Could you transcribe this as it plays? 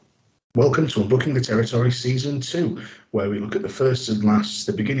Welcome to Unbooking the Territory Season 2, where we look at the firsts and lasts,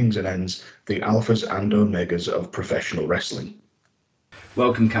 the beginnings and ends, the alphas and omegas of professional wrestling.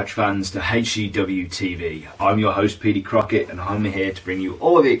 Welcome, Catch fans, to HCW TV. I'm your host, Petey Crockett, and I'm here to bring you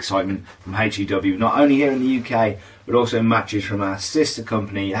all the excitement from HCW, not only here in the UK, but also matches from our sister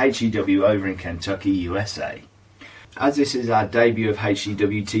company, HCW, over in Kentucky, USA. As this is our debut of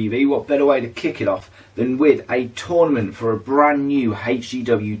HCW TV, what better way to kick it off than with a tournament for a brand new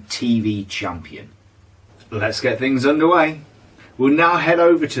HCW TV champion. Let's get things underway. We'll now head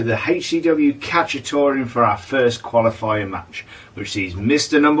over to the HCW Catchatorium for our first qualifier match, which sees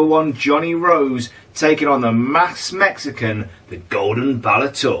Mr. Number 1 Johnny Rose taking on the masked Mexican, the Golden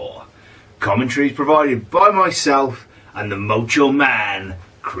Bellator. Commentary is provided by myself and the Macho Man,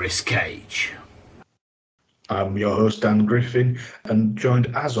 Chris Cage. I'm your host, Dan Griffin, and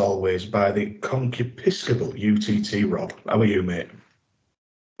joined as always by the concupiscible UTT Rob. How are you, mate?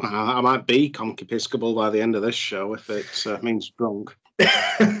 I might be concupiscible by the end of this show if it means drunk.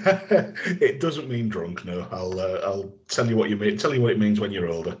 It doesn't mean drunk, no. I'll tell you what you mean. Tell you what it means when you're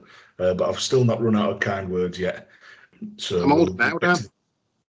older. But I've still not run out of kind words yet. So I'm older now, Dan.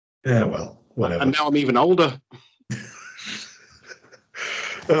 Yeah, well, whatever. And now I'm even older.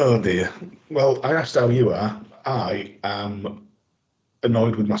 Oh dear. Well, I asked how you are. I am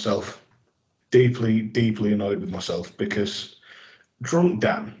annoyed with myself. Deeply, deeply annoyed with myself because Drunk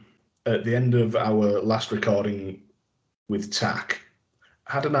Dan, at the end of our last recording with TAC,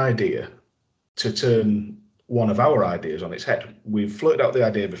 had an idea to turn one of our ideas on its head. We've floated out the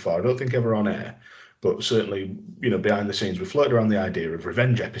idea before. I don't think ever on air, but certainly, behind the scenes, we floated around the idea of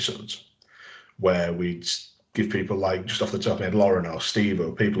revenge episodes where we'd give people like, just off the top of my head, Lauren or Steve,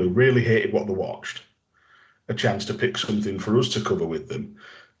 or people who really hated what they watched, a chance to pick something for us to cover with them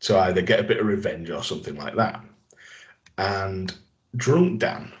to either get a bit of revenge or something like that. And Drunk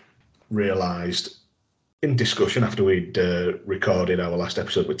Dan realised in discussion after we'd recorded our last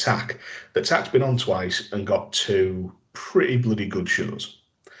episode with TAC that TAC's been on twice and got two pretty bloody good shows,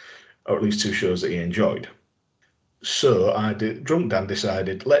 or at least two shows that he enjoyed. So Drunk Dan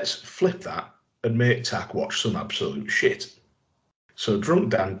decided, let's flip that and make TAC watch some absolute shit. So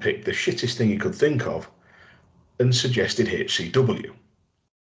Drunk Dan picked the shittest thing he could think of and suggested HCW.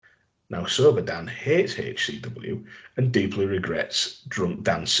 Now, Sober Dan hates HCW and deeply regrets Drunk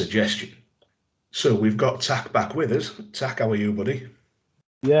Dan's suggestion. So we've got TAC back with us. TAC, how are you, buddy?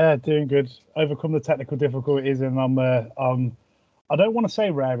 Yeah, doing good. Overcome the technical difficulties, and I'm I don't want to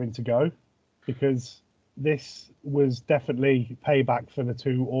say raring to go, because this was definitely payback for the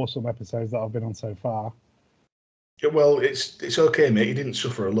two awesome episodes that I've been on so far. Yeah, well, it's okay, mate. You didn't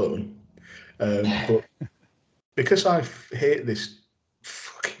suffer alone. But because I hate this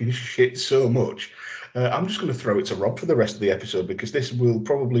fucking shit so much, I'm just going to throw it to Rob for the rest of the episode, because this will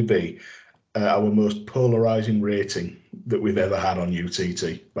probably be our most polarising rating that we've ever had on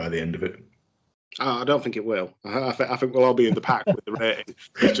UTT by the end of it. I don't think it will. I think we'll all be in the pack with the rating.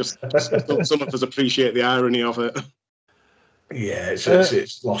 It's just some of us appreciate the irony of it. Yeah,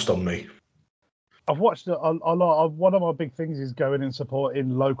 it's lost on me. I've watched a lot. One of my big things is going and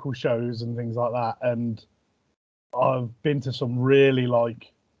supporting local shows and things like that, and I've been to some really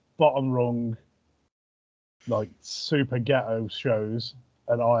bottom rung, super ghetto shows,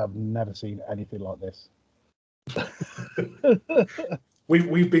 and I have never seen anything like this.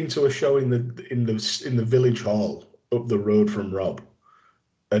 We've been to a show in the village hall up the road from Rob,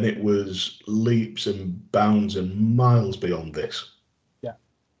 and it was leaps and bounds and miles beyond this. Yeah,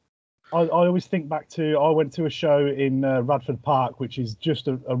 I always think back to, I went to a show in Radford Park, which is just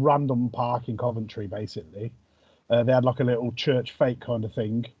a random park in Coventry, basically. They had a little church fete kind of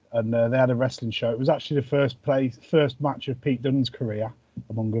thing, and they had a wrestling show. It was actually the first match of Pete Dunne's career,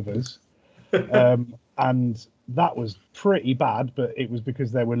 among others. And that was pretty bad, but it was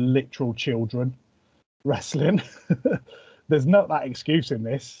because there were literal children wrestling. There's not that excuse in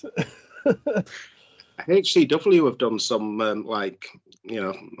this. HCW have done some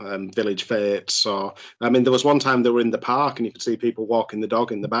village fetes, or there was one time they were in the park and you could see people walking the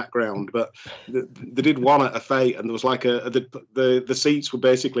dog in the background, but they did one at a fete, and there was the seats were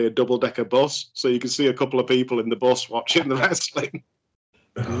basically a double-decker bus, so you could see a couple of people in the bus watching the wrestling.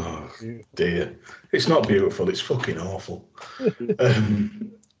 Oh dear, it's not beautiful, it's fucking awful.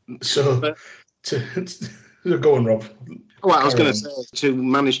 So go on, Rob. Well, I was going to say, to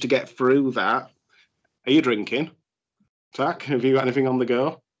manage to get through that, are you drinking? TAC, have you got anything on the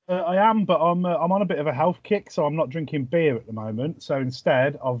go? I am, but I'm on a bit of a health kick, so I'm not drinking beer at the moment. So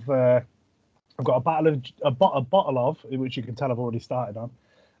instead, I've got a bottle of, which you can tell I've already started on,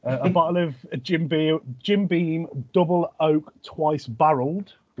 a bottle of Jim Beam Double Oak Twice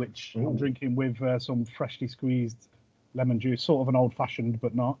Barreled which Ooh. I'm drinking with some freshly squeezed lemon juice, sort of an old-fashioned,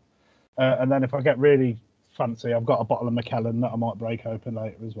 but not. And then if I get really fancy, I've got a bottle of Macallan that I might break open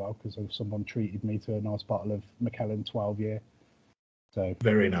later as well, because someone treated me to a nice bottle of Macallan 12-year. So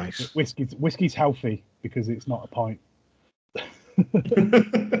Very nice. Whiskey's healthy because it's not a pint.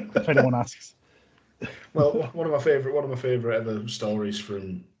 If anyone asks. Well, one of my favorite ever stories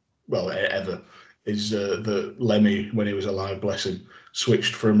from ever is that Lemmy, when he was alive, bless him,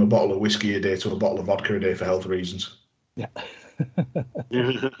 switched from a bottle of whiskey a day to a bottle of vodka a day for health reasons. Yeah.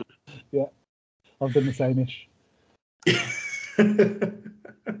 Yeah. I've done the same-ish.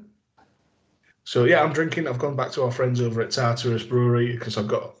 So yeah, I'm drinking. I've gone back to our friends over at Tartarus Brewery because I've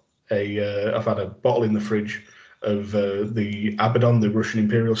had a bottle in the fridge of the Abaddon, the Russian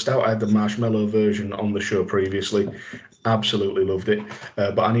Imperial Stout. I had the marshmallow version on the show previously. Absolutely loved it,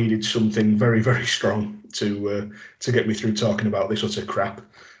 but I needed something very, very strong to get me through talking about this utter crap.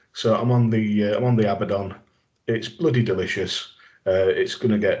 So I'm on the Abaddon. It's bloody delicious. It's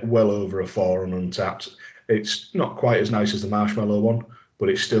going to get well over a 4 on Untapped. It's not quite as nice as the marshmallow one, but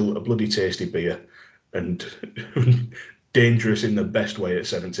it's still a bloody tasty beer and dangerous in the best way at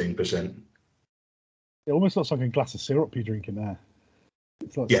 17%. It almost looks like a glass of syrup you're drinking there.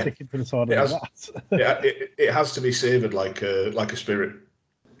 It's like Yeah. sticking to the side of It the has- glass. Yeah, it has to be savoured like a spirit.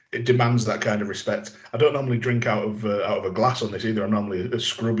 It demands that kind of respect. I don't normally drink out of a glass on this either. I'm normally a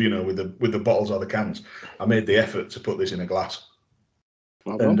scrub, with the bottles or the cans. I made the effort to put this in a glass.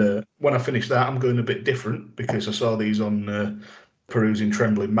 Well done. And when I finish that, I'm going a bit different because I saw these on perusing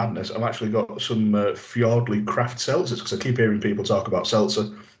Trembling Madness. I've actually got some Fjordly craft seltzers because I keep hearing people talk about seltzer,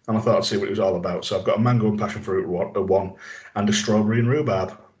 and I thought I'd see what it was all about. So I've got a mango and passion fruit one and a strawberry and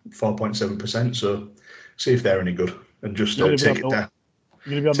rhubarb, 4.7%. So see if they're any good and just You're take it down.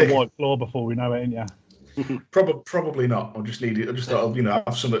 You're going to be on Take the it- white floor before we know it, ain't you? Probably not. I just thought I'd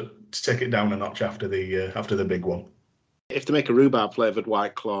have something to take it down a notch after the big one. If they make a rhubarb flavoured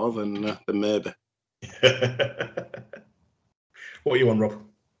White Claw, then maybe. What are you on, Rob?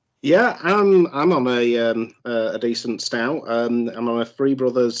 Yeah, I'm on a decent stout. I'm on a Three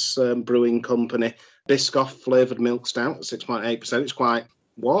Brothers Brewing Company Biscoff flavoured milk stout at 6.8%. It's quite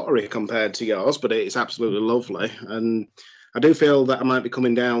watery compared to yours, but it's absolutely lovely. And I do feel that I might be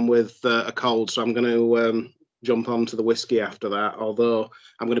coming down with a cold, so I'm going to jump onto the whiskey after that. Although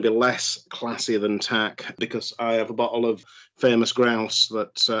I'm going to be less classy than Tack because I have a bottle of Famous Grouse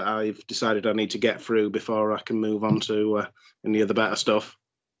that I've decided I need to get through before I can move on to any of the better stuff.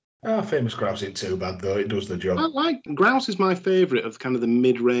 Famous Grouse ain't too bad though. It does the job. I like Grouse is my favourite of kind of the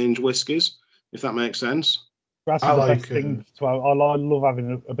mid-range whiskies, if that makes sense. Grass is I the like, best thing. I love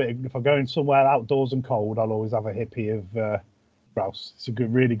having a bit. If I'm going somewhere outdoors and cold, I'll always have a hippie of grouse. It's a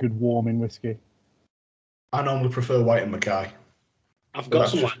really good warming whiskey. I normally prefer White and Mackay, I've Well, got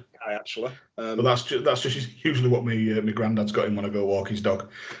that's some just- like Mackay, actually. but that's just usually what my granddad's got him when I go walk his dog.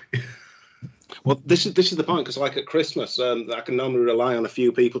 Well, this is the point because, like at Christmas, I can normally rely on a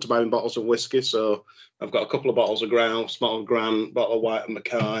few people to buy me bottles of whiskey. So I've got a couple of bottles of Grouse, bottle of Grant, bottle of White and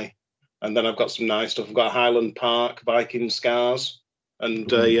Mackay, and then I've got some nice stuff. I've got Highland Park, Viking Scars, and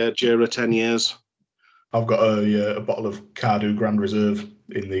Jura 10 years. I've got a bottle of Cardew Grand Reserve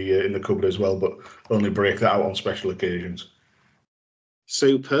in the cupboard as well, but only break that out on special occasions.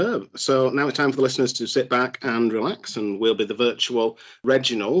 Superb. So now it's time for the listeners to sit back and relax, and we'll be the virtual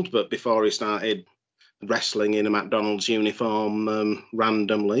Reginald. But before he started wrestling in a McDonald's uniform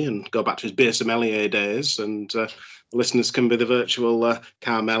randomly and go back to his beer sommelier days, and listeners can be the virtual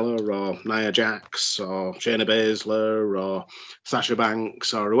Carmella or Nia Jax or Shayna Baszler or Sasha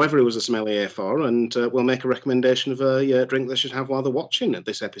Banks or whoever he was a sommelier for, and we'll make a recommendation of a drink they should have while they're watching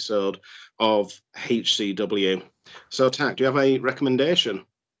this episode of HCW. So, Tack, do you have a recommendation?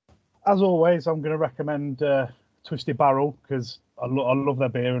 As always, I'm going to recommend Twisted Barrel because I love their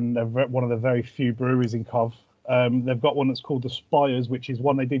beer and they're one of the very few breweries in Cov. They've got one that's called the Spires, which is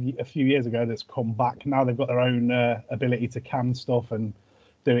one they did a few years ago that's come back. Now they've got their own ability to can stuff and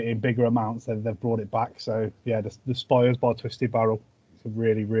do it in bigger amounts. They've brought it back. So, yeah, the Spires by Twisted Barrel. It's a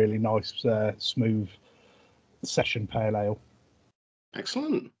really, really nice, smooth session pale ale.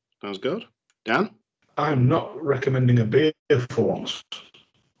 Excellent. Sounds good. Dan? I'm not recommending a beer for once.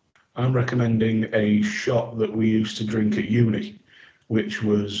 I'm recommending a shot that we used to drink at uni, which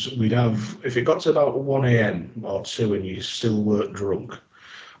was we'd have, if it got to about 1 a.m. or 2 and you still weren't drunk,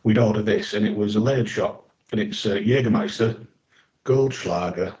 we'd order this, and it was a layered shot, and it's Jägermeister,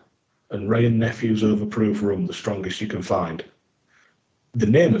 Goldschlager, and Ray and Nephew's Overproof Rum, the strongest you can find. The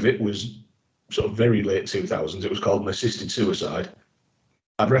name of it was sort of very late 2000s. It was called An Assisted Suicide.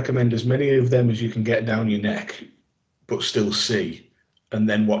 I'd recommend as many of them as you can get down your neck, but still see. and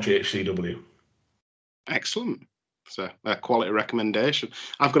then watch HCW. Excellent. So a quality recommendation.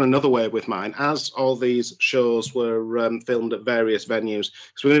 I've got another way with mine. As all these shows were filmed at various venues,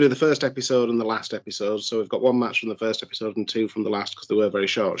 so we're going to do the first episode and the last episode. So we've got one match from the first episode and two from the last because they were very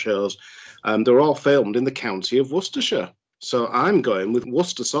short shows. They were all filmed in the county of Worcestershire. So I'm going with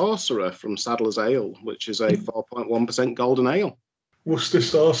Worcester Sorcerer from Sadler's Ale, which is a 4.1% golden ale. Worcester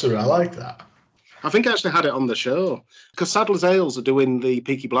Sorcerer, I like that. I think I actually had it on the show because Sadler's Ales are doing the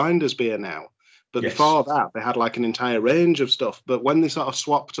Peaky Blinders beer now. But Yes. before that, they had like an entire range of stuff. But when they sort of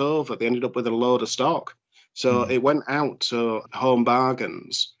swapped over, they ended up with a load of stock. So it went out to Home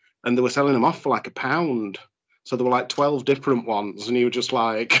Bargains and they were selling them off for like £1. So there were like 12 different ones. And you were just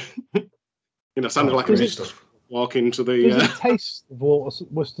like, sounded like great a stuff. walk into the. Does it taste of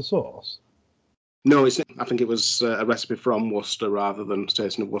Worcester sauce? No, I think it was a recipe from Worcester rather than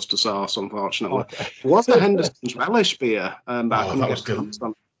tasting of Worcester sauce, unfortunately. Okay. It was the Henderson's Relish beer. But I couldn't that get was my hands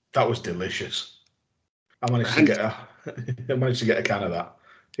on it. That was delicious. I managed to get a can of that.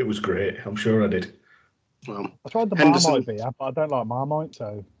 It was great. I'm sure I did. Well, I tried the Henderson- Marmite beer, but I don't like Marmite,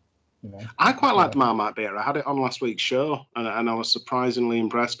 so I quite liked Marmite beer. I had it on last week's show, and I was surprisingly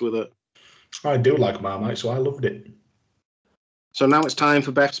impressed with it. I do like Marmite, so I loved it. So now it's time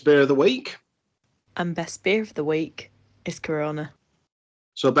for Best Beer of the Week. And best beer of the week is Corona.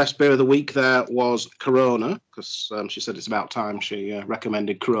 So Best Beer of the Week there was Corona, because she said it's about time she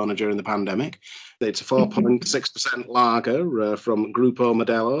recommended Corona during the pandemic. It's a 4.6% lager from Grupo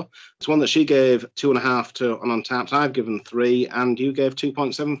Modelo. It's one that she gave 2.5 to on Untappd. I've given 3, and you gave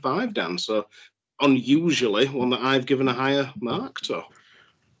 2.75, Dan. So unusually, one that I've given a higher mark to.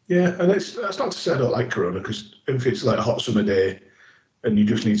 Yeah, and that's not to say I don't like Corona, because if it's like a hot summer day and you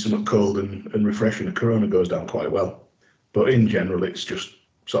just need something cold and refreshing, a Corona goes down quite well. But in general, it's just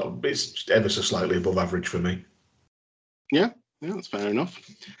it's ever so slightly above average for me. Yeah, that's fair enough.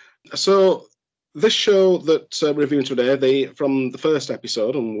 So this show that we're reviewing today, from the first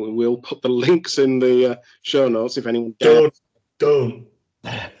episode, and we'll put the links in the show notes if anyone Don't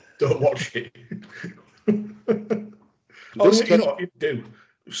watch it. You know what you do?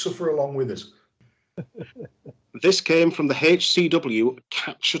 Suffer along with us. This came from the HCW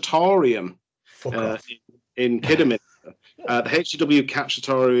Catchatorium Fuck off. in Kidderminster. The HCW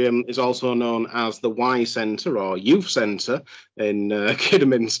Catchatorium is also known as the Y Centre or Youth Centre in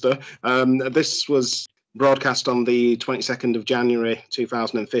Kidderminster. This was broadcast on the 22nd of January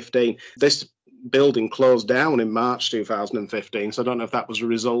 2015. This building closed down in March 2015, so I don't know if that was a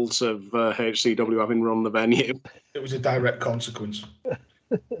result of HCW having run the venue. It was a direct consequence.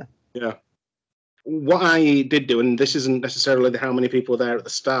 Yeah. What I did do, and this isn't necessarily how many people were there at the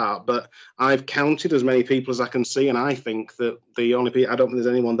start, but I've counted as many people as I can see, and I think that I don't think there's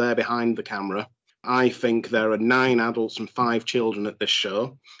anyone there behind the camera. I think there are 9 adults and 5 children at this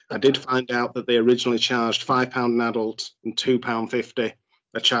show. I did find out that they originally charged £5 an adult and £2.50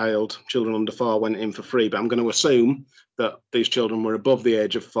 a child. Children under 4 went in for free, but I'm going to assume that these children were above the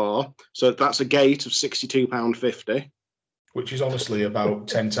age of 4. So that's a gate of £62.50. Which is honestly about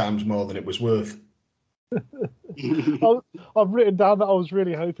 10 times more than it was worth. I've written down that I was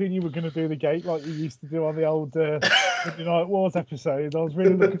really hoping you were going to do the gate like you used to do on the old Monday Night Wars episode. I was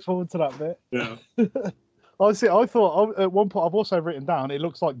really looking forward to that bit. Yeah. Honestly, I thought at one point I've also written down it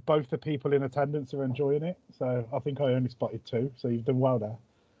looks like both the people in attendance are enjoying it. So I think I only spotted 2. So you've done well there.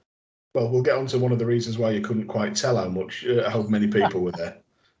 Well, we'll get on to one of the reasons why you couldn't quite tell how many people were there.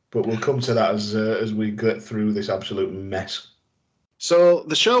 But we'll come to that as we get through this absolute mess. So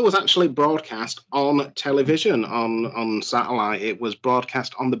the show was actually broadcast on television, on satellite. It was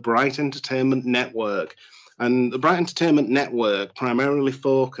broadcast on the Bright Entertainment Network. And the Bright Entertainment Network primarily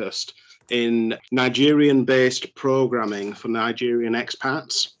focused in Nigerian-based programming for Nigerian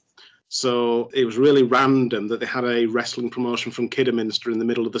expats. So it was really random that they had a wrestling promotion from Kidderminster in the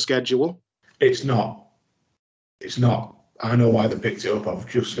middle of the schedule. It's not. I know why they picked it up. I've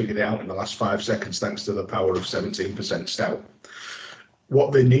just figured it out in the last 5 seconds thanks to the power of 17% stout.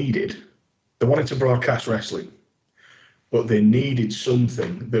 What they wanted to broadcast wrestling, but they needed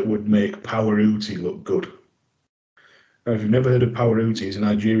something that would make Power Uti look good. Now, if you've never heard of Power Uti, he's a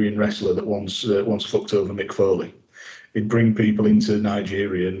Nigerian wrestler that once fucked over Mick Foley. He'd bring people into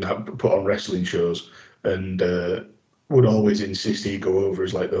Nigeria and put on wrestling shows, and would always insist he go over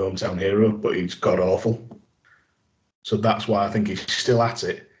as like the hometown hero, but he's god awful. So that's why I think he's still at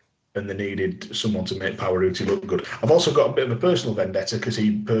it. And they needed someone to make Power Uti look good. I've also got a bit of a personal vendetta because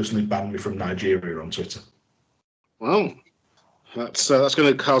he personally banned me from Nigeria on Twitter. Well, that's going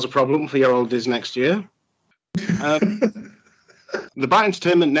to cause a problem for your oldies next year. The Bright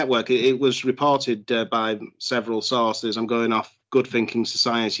Entertainment Network, it was reported by several sources. I'm going off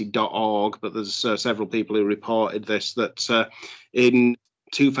goodthinkingsociety.org, but there's several people who reported this, that in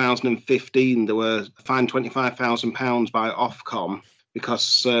 2015 they were fined £25,000 by Ofcom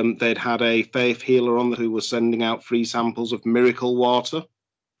because they'd had a faith healer on who was sending out free samples of miracle water.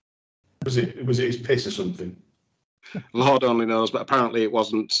 Was it his piss or something? Lord only knows, but apparently it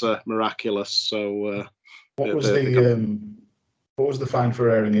wasn't miraculous. So what was the fine for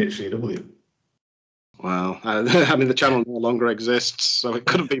airing HCW? Well, I mean, the channel no longer exists, so it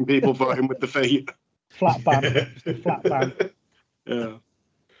could have been people voting with the feet. Flat ban. Flat ban. Yeah.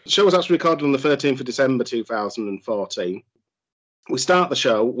 The show was actually recorded on the 13th of December 2014. We start the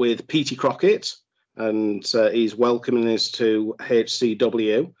show with Petey Crockett, and he's welcoming us to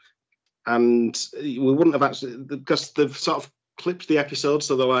HCW. And we wouldn't have actually, because they've sort of clipped the episodes,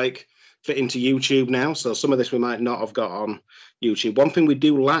 so they're like fit into YouTube now. So some of this we might not have got on YouTube. One thing we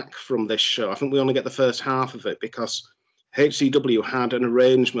do lack from this show, I think we only get the first half of it because HCW had an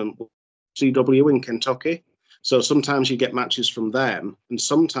arrangement with HCW in Kentucky. So sometimes you get matches from them, and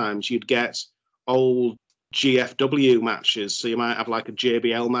sometimes you'd get old GFW matches. So you might have like a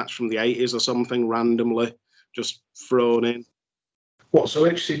JBL match from the 80s or something randomly just thrown in. What, so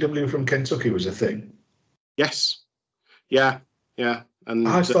HCW from Kentucky was a thing? Yes. Yeah. And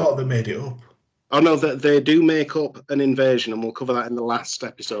I thought they made it up. Oh, no, they do make up an invasion, and we'll cover that in the last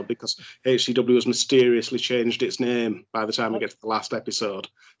episode because HCW has mysteriously changed its name by the time we get to the last episode.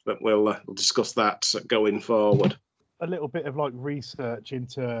 But we'll discuss that going forward. A little bit of like research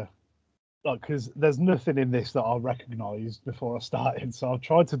into, like, because there's nothing in this that I recognised before I started. So I've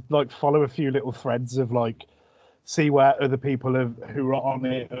tried to like follow a few little threads of like, see where other people who are on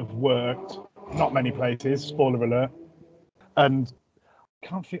it have worked. Not many places, spoiler alert. And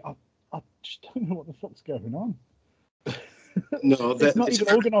can't think. I just don't know what the fuck's going on. No, it's not even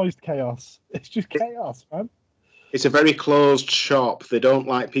organised chaos. It's just chaos, man. It's a very closed shop. They don't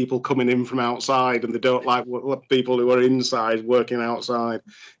like people coming in from outside, and they don't like people who are inside working outside.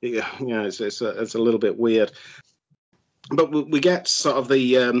 Yeah, it's a little bit weird. But we get sort of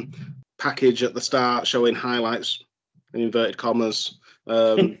the package at the start showing highlights in inverted commas.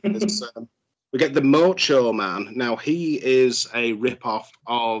 We get the Macho Man. Now, he is a rip-off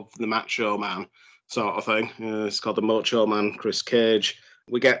of the Macho Man sort of thing. It's called the Macho Man, Chris Cage.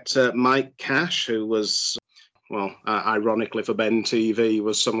 We get Mike Cash, who was, well, ironically for Ben TV,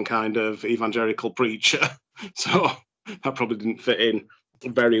 was some kind of evangelical preacher. So that probably didn't fit in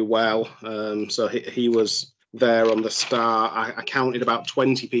very well. So he was there on the start. I counted about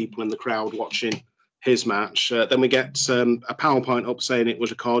 20 people in the crowd watching his match. Then we get a PowerPoint up saying it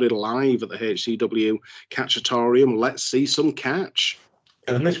was recorded live at the HCW Catchatorium. Let's see some catch.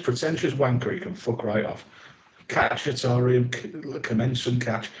 And this pretentious wanker, he can fuck right off. Catchatorium, commence some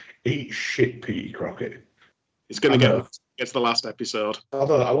catch. Eat shit, Petey Crockett. It's going to get to the last episode.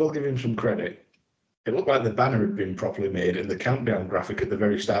 Although I will give him some credit. It looked like the banner had been properly made, and the countdown graphic at the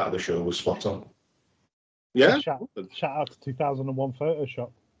very start of the show was spot on. Yeah. Shout out to 2001 Photoshop.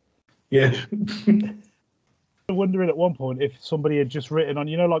 Yeah. I'm wondering at one point if somebody had just written on,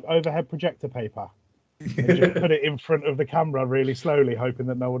 like overhead projector paper, and just put it in front of the camera really slowly, hoping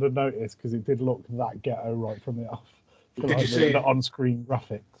that no one would notice, because it did look that ghetto right from the off. Did you see the on-screen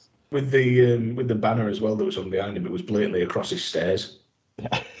graphics with the banner as well that was on behind him? It was blatantly across his stairs.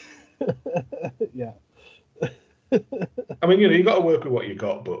 Yeah. I mean, you got to work with what you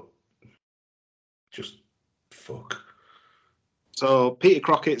got, but just fuck. So Peter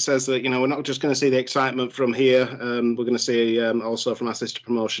Crockett says that, we're not just going to see the excitement from here. We're going to see also from our sister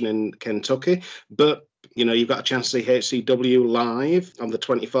promotion in Kentucky. But, you've got a chance to see HCW live on the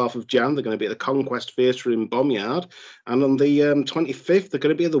 24th of Jan. They're going to be at the Conquest Theatre in Bomyard. And on the 25th, they're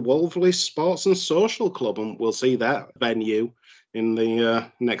going to be at the Wolverley Sports and Social Club. And we'll see that venue in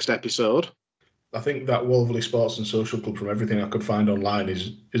the next episode. I think that Wolverley Sports and Social Club, from everything I could find online,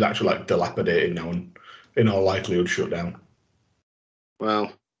 is actually like dilapidated now and in all likelihood shut down.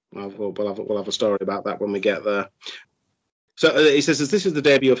 Well, we'll have a story about that when we get there. So he says, as this is the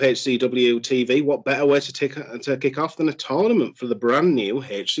debut of HCW TV, what better way to kick off than a tournament for the brand new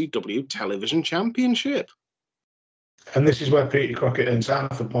HCW Television Championship? And this is where Petey Crockett earns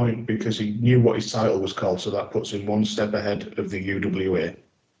half a point because he knew what his title was called, so that puts him one step ahead of the UWA.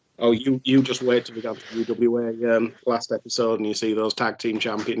 Oh, you just wait till we get to the UWA last episode and you see those tag team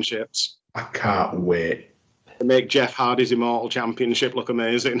championships. I can't wait. To make Jeff Hardy's Immortal Championship look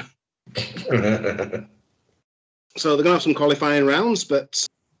amazing. So they're going to have some qualifying rounds, but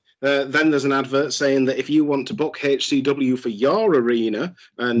Then there's an advert saying that if you want to book HCW for your arena,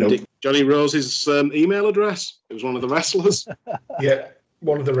 and Nope. Johnny Rose's email address, it was one of the wrestlers. Yeah,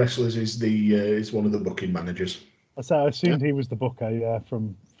 one of the wrestlers is one of the booking managers. So I assumed he was the booker, yeah,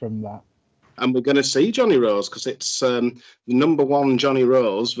 from that. And we're going to see Johnny Rose because it's the number one Johnny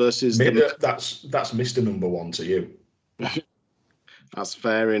Rose versus That's Mr. Number One to you. That's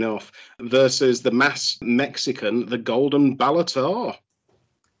fair enough. Versus the mass Mexican, the Golden Bellator.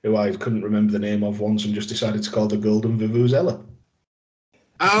 Who I couldn't remember the name of once and just decided to call the Golden Vuvuzela.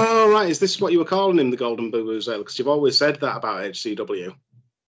 Oh, right. Is this what you were calling him, the Golden Vuvuzela? Because you've always said that about HCW.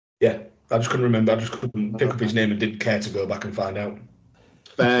 Yeah, I just couldn't remember. I just couldn't pick up his name and didn't care to go back and find out.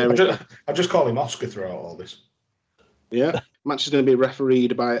 Fair enough. I just call him Oscar throughout all this. Yeah. Match is going to be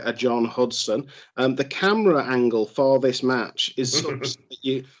refereed by a John Hudson. The camera angle for this match is such that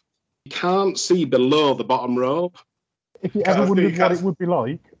you can't see below the bottom rope. If you ever wondered what it would be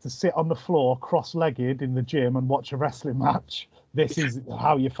like to sit on the floor cross-legged in the gym and watch a wrestling match, this is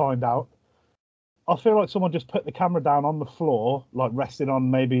how you find out. I feel like someone just put the camera down on the floor, like resting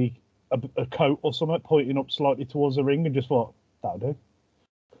on maybe a coat or something, pointing up slightly towards the ring, and just thought, that'll do.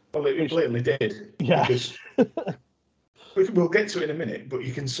 Well, it blatantly did. Yeah. Because we'll get to it in a minute, but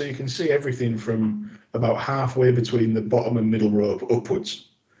you can see everything from about halfway between the bottom and middle rope upwards.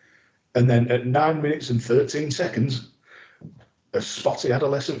 And then at 9 minutes and 13 seconds, a spotty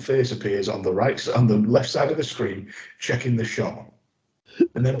adolescent face appears on the left side of the screen, checking the shot,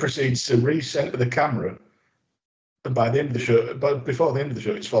 and then proceeds to recenter the camera. And by the end of the show, but before the end of the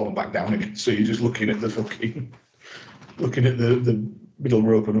show, it's fallen back down again. So you're just looking at the middle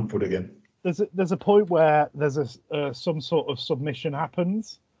rope and upward again. There's a point where there's some sort of submission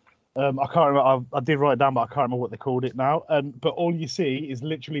happens. I can't remember. I did write it down, but I can't remember what they called it now. But all you see is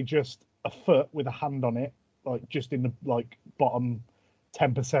literally just a foot with a hand on it, like just in the bottom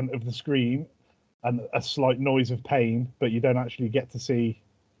 10% of the screen, and a slight noise of pain. But you don't actually get to see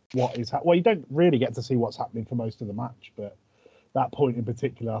what is well, you don't really get to see what's happening for most of the match. But that point in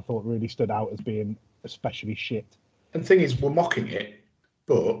particular, I thought really stood out as being especially shit. And the thing is, we're mocking it,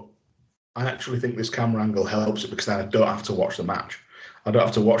 but I actually think this camera angle helps it because then I don't have to watch the match. I don't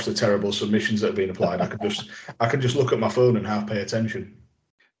have to watch the terrible submissions that are being applied. I can just look at my phone and half pay attention.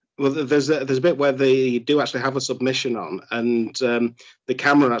 Well, there's a bit where they do actually have a submission on, and the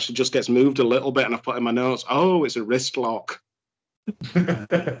camera actually just gets moved a little bit, and I've put in my notes, oh, it's a wrist lock.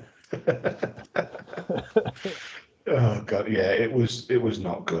 Oh God, yeah, it was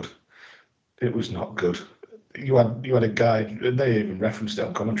not good. It was not good. You had a guy, and they even referenced it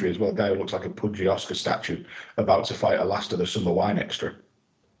on commentary as well, a guy who looks like a pudgy Oscar statue about to fight a Last of the Summer Wine extra.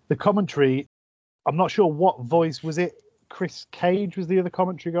 The commentary, I'm not sure what voice was it. Chris Cage was the other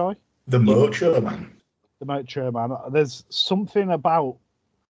commentary guy. The Mocho Man. The Mocho Man. There's something about,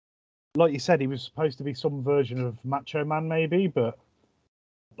 like you said, he was supposed to be some version of Macho Man, maybe, but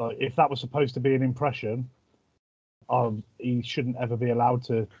like if that was supposed to be an impression, he shouldn't ever be allowed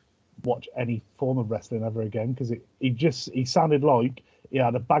to watch any form of wrestling ever again, because he sounded like he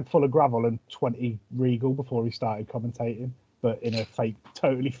had a bag full of gravel and 20 Regal before he started commentating, but in a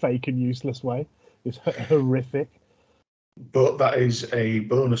totally fake and useless way. It's horrific. But that is a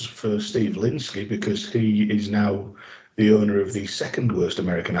bonus for Steve Linsky because he is now the owner of the second worst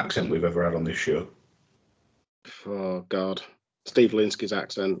American accent we've ever had on this show. Oh God, Steve Linsky's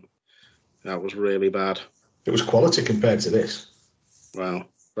accent, that was really bad. It was quality compared to this. Well,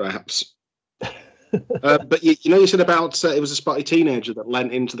 perhaps. But you said about it was a spotty teenager that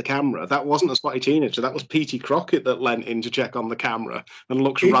leant into the camera. That wasn't a spotty teenager. That was Petey Crockett that leant in to check on the camera and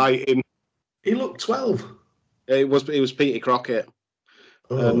looked right in. He looked 12. It was Petey Crockett.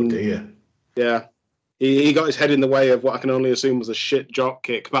 Oh dear. Yeah, he got his head in the way of what I can only assume was a shit drop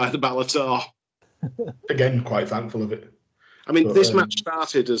kick by the Bellator. Again, quite thankful of it. I mean, this match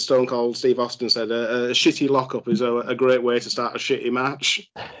started, as Stone Cold Steve Austin said, a shitty lockup is a great way to start a shitty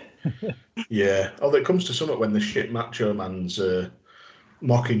match. Yeah, although it comes to something when the shit Macho Man's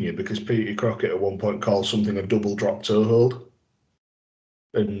mocking you because Petey Crockett at one point called something a double drop toe hold,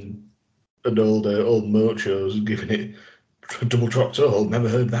 and old Mocho's giving it a double drop toe hold. Never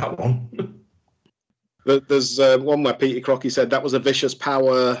heard that one. There's one where Petey Crockett said that was a vicious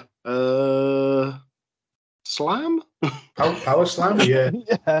power slam. Power slam, yeah.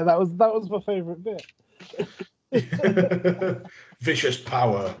 Yeah, that was my favourite bit. Vicious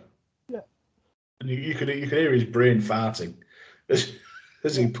power. Yeah. And you could hear his brain farting as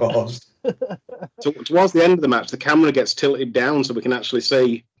he paused. So towards the end of the match, the camera gets tilted down so we can actually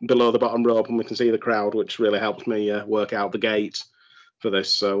see below the bottom rope and we can see the crowd, which really helped me work out the gate for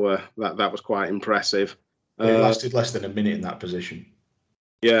this. So that was quite impressive. It lasted less than a minute in that position.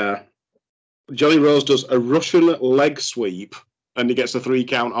 Yeah. Johnny Rose does a Russian leg sweep and he gets a 3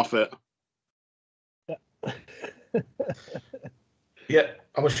 count off it. Yeah,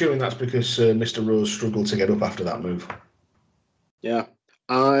 I'm assuming that's because Mr. Rose struggled to get up after that move. Yeah.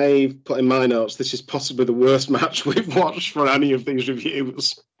 I've put in my notes, this is possibly the worst match we've watched for any of these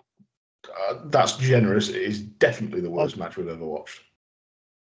reviews. That's generous. It is definitely the worst match we've ever watched.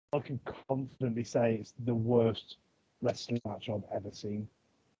 I can confidently say it's the worst wrestling match I've ever seen.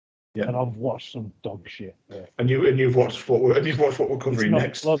 Yeah. And I've watched some dog shit. Yeah. And you've watched what we're covering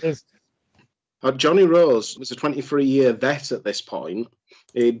next. Well, Johnny Rose was a 23-year vet at this point.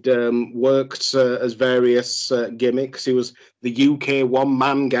 He'd worked as various gimmicks. He was the UK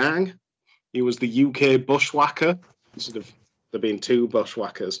one-man gang. He was the UK bushwhacker. There being 2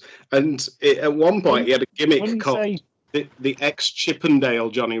 bushwhackers. And at one point, he had a gimmick called the ex-Chippendale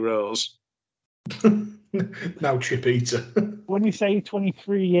Johnny Rose. Now Chip Eater. When you say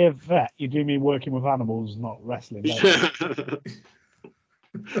 23-year vet, you do mean working with animals, not wrestling.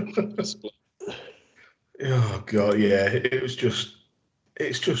 Oh God, yeah. It's just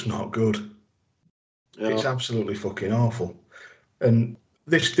not good. Yeah. It's absolutely fucking awful. And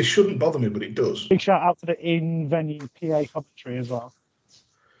this shouldn't bother me, but it does. Big shout out to the in-venue PA commentary as well.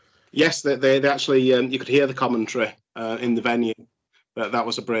 Yes, they actually, you could hear the commentary in the venue. That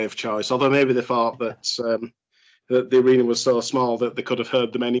was a brave choice. Although maybe they thought that the arena was so small that they could have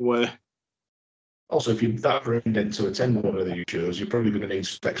heard them anyway. Also, if you're that brain-dead to attend one of these shows, you're probably going to need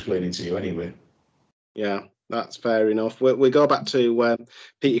some explaining to you anyway. Yeah, that's fair enough. We go back to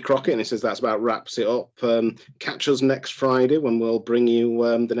Peter Crockett, and he says that's about wraps it up. Catch us next Friday when we'll bring you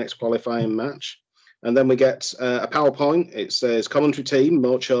the next qualifying match. And then we get a PowerPoint. It says commentary team,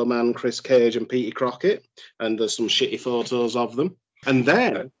 Mocho Man, Chris Cage and Peter Crockett. And there's some shitty photos of them. And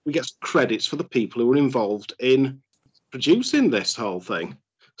then we get some credits for the people who were involved in producing this whole thing.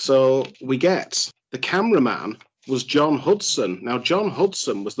 So we get the cameraman was John Hudson. Now, John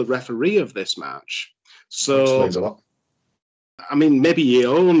Hudson was the referee of this match. So, Explains a lot. I mean, maybe he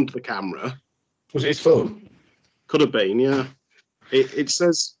owned the camera. Was it his phone? Could have been, yeah. It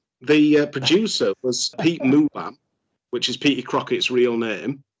says the producer was Pete Moulam, which is Peter Crockett's real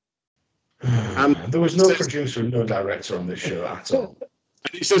name. And there was no producer and no director on this show at all.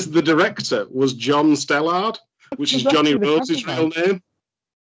 And it says the director was John Stellard, which is Johnny Rose's real name.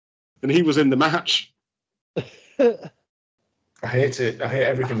 And he was in the match. I hate it. I hate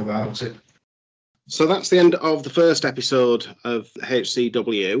everything about it. So that's the end of the first episode of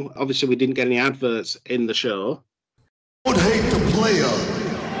HCW. Obviously, we didn't get any adverts in the show. Don't hate the player,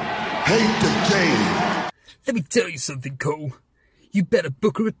 hate the game. Let me tell you something, Cole. You better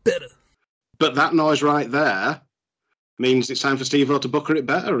booker it better. But that noise right there means it's time for Steve-O to booker it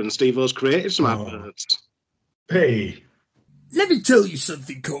better, and Steve-O's created some adverts. Hey. Let me tell you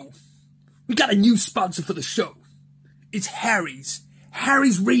something, Cole. We got a new sponsor for the show. It's Harry's.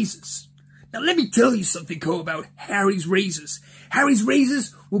 Harry's Razors. Now let me tell you something, Cole, about Harry's Razors. Harry's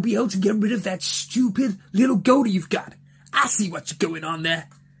Razors will be able to get rid of that stupid little goatee you've got. I see what you're going on there.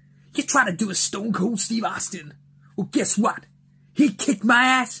 You're trying to do a Stone Cold Steve Austin. Well, guess what? He kicked my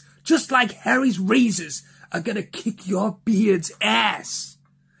ass just like Harry's Razors are gonna kick your beard's ass.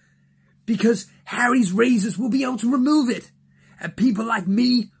 Because Harry's Razors will be able to remove it. And people like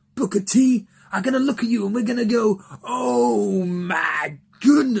me, Booker T, are gonna look at you and we're gonna go, oh my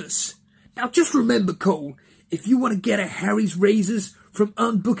goodness. Now just remember, Cole, if you want to get a Harry's Razors from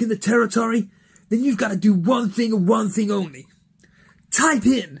Unbooking the Territory, then you've got to do one thing and one thing only. Type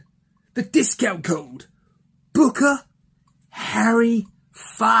in the discount code Booker Harry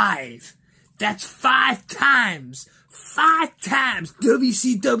 5. That's 5 times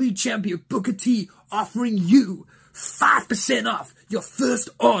WCW champion Booker T offering you 5% off your first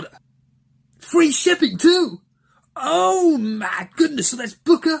order. Free shipping too. Oh my goodness. So that's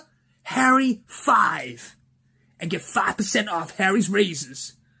Booker Harry 5. And get 5% off Harry's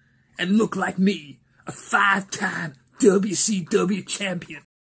Razors. And look like me, a 5-time WCW champion.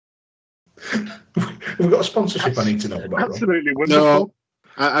 We've got a sponsorship I need to know about. Absolutely wonderful. No,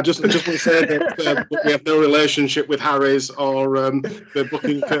 I just want to say that we have no relationship with Harry's, or the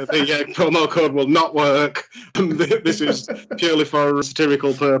booking the promo code will not work. This is purely for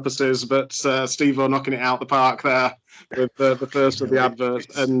satirical purposes, but Steve-O knocking it out the park there with the first of the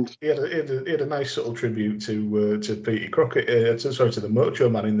adverts. And he had a nice little tribute to Peter Crockett, to the Mocho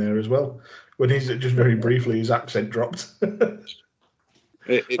Man in there as well, when he's just very briefly his accent dropped.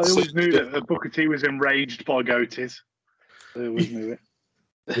 I always knew that Booker T was enraged by goatees. I always knew it.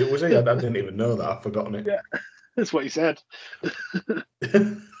 It was he? I didn't even know that. I've forgotten it. Yeah, that's what he said.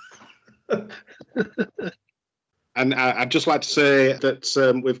 And I'd just like to say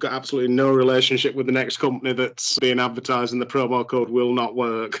that we've got absolutely no relationship with the next company that's being advertised, and the promo code will not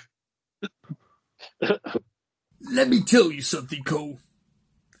work. Let me tell you something, Cole.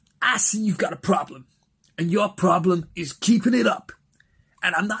 I see you've got a problem, and your problem is keeping it up.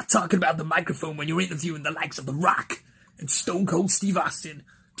 And I'm not talking about the microphone when you're interviewing the likes of The Rock and Stone Cold Steve Austin,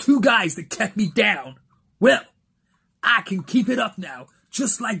 two guys that kept me down. Well, I can keep it up now,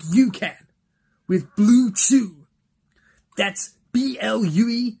 just like you can, with Blue Chew. That's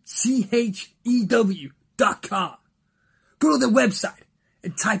BLUECHEW.com. Go to their website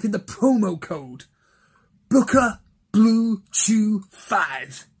and type in the promo code Booker Blue Chew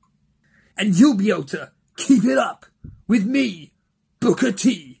 5, and you'll be able to keep it up with me, Booker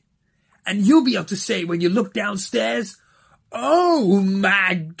T. And you'll be able to say when you look downstairs, "Oh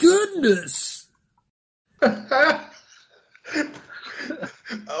my goodness!"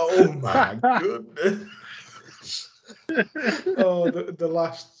 Oh my goodness! Oh, the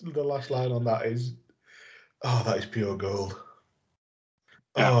last line on that is, oh, that is pure gold.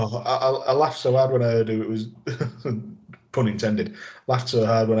 Yeah. Oh, I laughed so hard when I heard who it was. Pun intended. Laughed so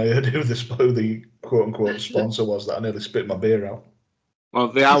hard when I heard who the quote unquote sponsor was that I nearly spit my beer out. Well,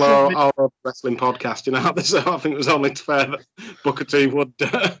 the Allo Wrestling Podcast, so I think it was only fair that Booker T would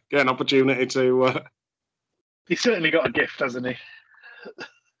get an opportunity to. He's certainly got a gift, hasn't he?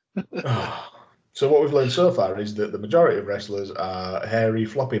 So what we've learned so far is that the majority of wrestlers are hairy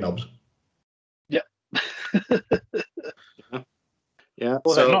floppy knobs. Yeah. Yeah.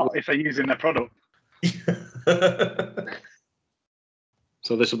 Well, they're not if they're using their product.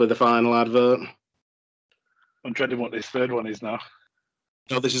 So this will be the final advert. I'm dreading what this third one is now.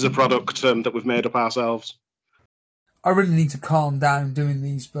 No, this is a product that we've made up ourselves. I really need to calm down doing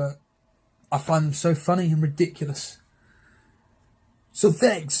these, but I find them so funny and ridiculous. So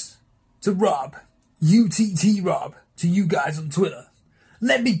thanks to Rob, UTT Rob, to you guys on Twitter.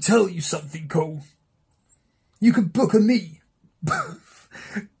 Let me tell you something, Cole. You can book me.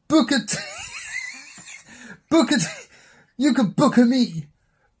 You can book me,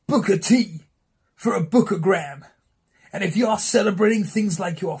 Booker T, for a Bookergram. And if you're celebrating things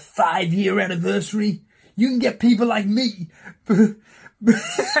like your 5-year anniversary, you can get people like me. But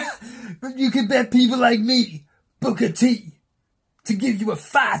you can get people like me, Booker T, to give you a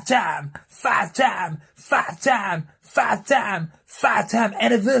 5-time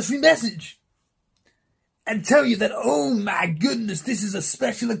anniversary message. And tell you that, oh my goodness, this is a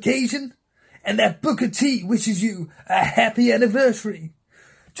special occasion, and that Booker T wishes you a happy anniversary.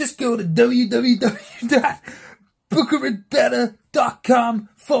 Just go to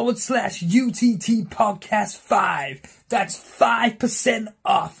www.bookeritbetter.com/UTT podcast 5. That's 5%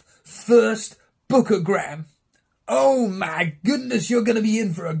 off first Bookergram. Oh my goodness, you're going to be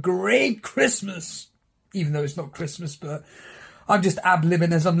in for a great Christmas. Even though it's not Christmas, but I'm just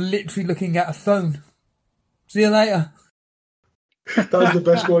ad-libbing as I'm literally looking at a phone. See you later. That was the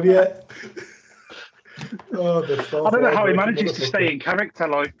best one yet. Oh, I don't know how he manages to stay in character.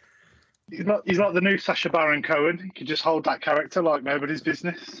 Like he's not the new Sacha Baron Cohen. He can just hold that character like nobody's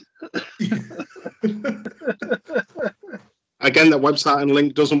business. Again, that website and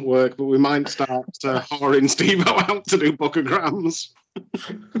link doesn't work, but we might start whoring Steve out to do Bookergrams.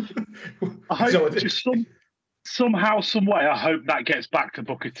 I hope just somehow, some way. I hope that gets back to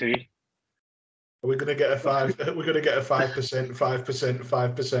Booker T. We're gonna get a 5%,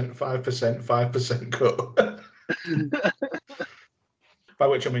 5% cut. By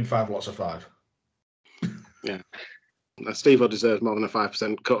which I mean 5 lots of 5. Yeah. Steve-O deserves more than a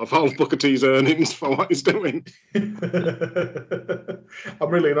 5% cut of all of Booker T's earnings for what he's doing. I'm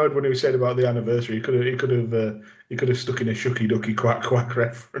really annoyed when he said about the anniversary. He could have stuck in a shucky ducky quack quack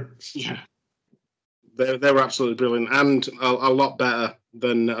reference. Yeah. They were absolutely brilliant and a lot better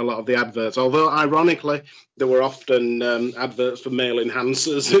than a lot of the adverts. Although, ironically, there were often adverts for male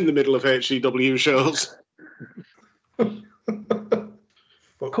enhancers in the middle of HCW shows. Of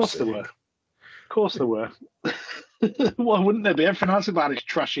course there were. Why wouldn't there be? Everything else about it's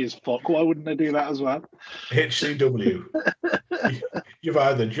trashy as fuck. Why wouldn't they do that as well? HCW. You've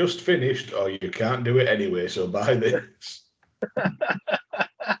either just finished or you can't do it anyway, so buy this.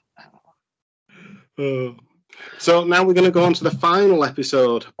 So now we're going to go on to the final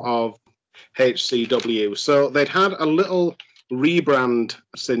episode of HCW. So they'd had a little rebrand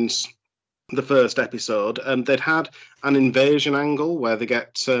since the first episode, and they'd had an invasion angle where they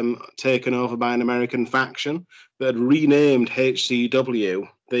get taken over by an American faction. They'd renamed HCW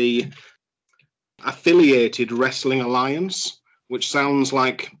the Affiliated Wrestling Alliance, which sounds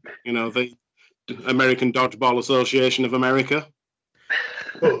like, the American Dodgeball Association of America.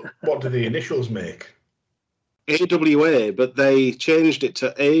 But what do the initials make? AWA, but they changed it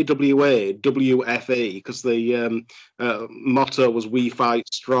to AWA WFE because the motto was "We Fight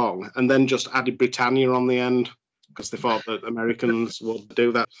Strong," and then just added Britannia on the end because they thought that Americans would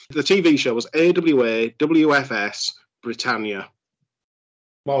do that. The TV show was AWA WFS Britannia.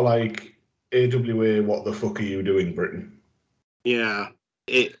 More like AWA, what the fuck are you doing, Britain? Yeah,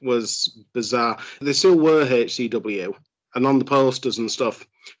 it was bizarre. They still were HCW, and on the posters and stuff,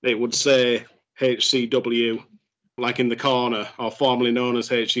 it would say HCW, like in the corner, or formerly known as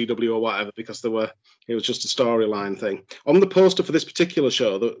HCW or whatever, because it was just a storyline thing. On the poster for this particular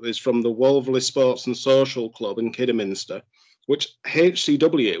show, that is from the Wolverley Sports and Social Club in Kidderminster, which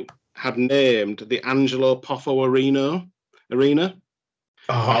HCW had named the Angelo Poffo Arena.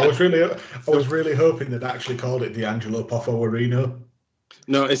 Oh, I was really hoping they'd actually called it the Angelo Poffo Arena.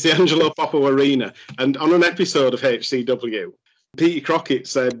 No, it's the Angelo Poffo Arena. And on an episode of HCW, Peter Crockett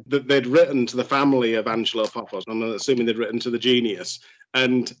said that they'd written to the family of Angelo Poffo, I'm assuming they'd written to the genius,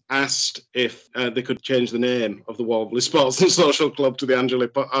 and asked if they could change the name of the Wolverley Sports and Social Club to the Angelo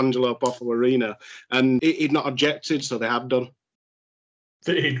Poffo Arena. And he'd not objected, so they had done.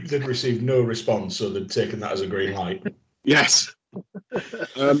 They'd received no response, so they'd taken that as a green light. Yes.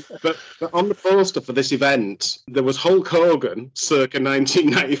 But on the poster for this event, there was Hulk Hogan, circa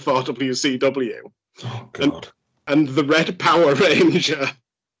 1994 WCW. Oh, God. And the Red Power Ranger.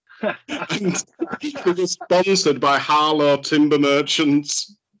 And it was sponsored by Harlow Timber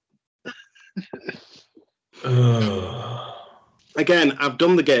Merchants. Again, I've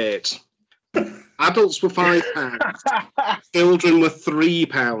done the gate. Adults were £5, children were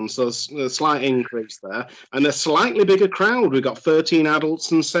 £3, so a slight increase there. And a slightly bigger crowd. We got 13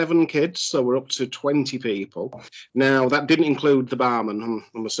 adults and 7 kids, so we're up to 20 people. Now, that didn't include the barman,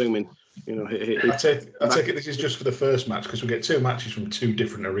 I'm assuming. You know, I take it this is just for the first match, because we get 2 matches from 2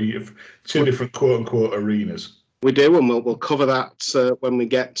 different quote-unquote arenas. We do, and we'll cover that when we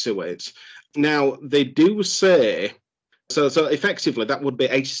get to it. Now, they do say, so effectively that would be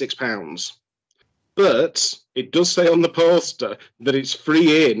 £86. But it does say on the poster that it's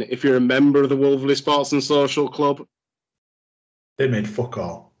free in if you're a member of the Wolverley Sports and Social Club. They made fuck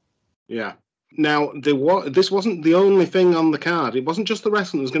all. Yeah. Now, this wasn't the only thing on the card. It wasn't just the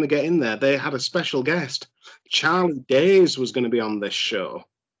wrestling that was going to get in there. They had a special guest. Charlie Days was going to be on this show.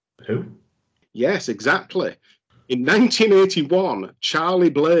 Who? Yes, exactly. In 1981, Charlie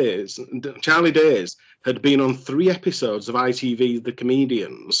Days had been on 3 episodes of ITV's The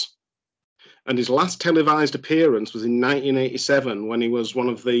Comedians. And his last televised appearance was in 1987 when he was one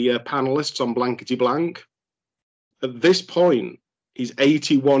of the panelists on Blankety Blank. At this point, he's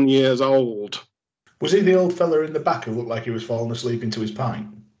 81 years old. Was he the old fella in the back who looked like he was falling asleep into his pint?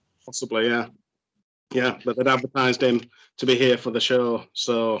 Possibly, yeah. Yeah, but they'd advertised him to be here for the show,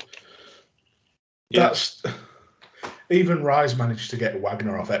 so... Yeah. That's... Even Rise managed to get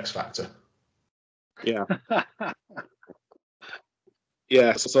Wagner off X Factor. Yeah.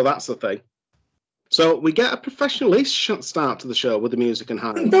 Yeah, so that's the thing. So we get a professional-ish start to the show with the music and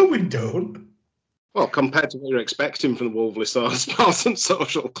highlights. No, we don't. Well, compared to what you're expecting from the Wolverley Sports and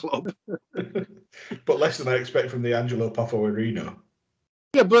Social Club. But less than I expect from the Angelo Poffo Arena.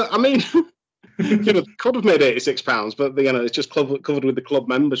 Yeah, but I mean, they could have made £86, but it's just covered with the club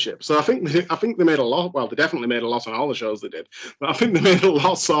membership. So I think they made a lot. Well, they definitely made a lot on all the shows they did. But I think they made a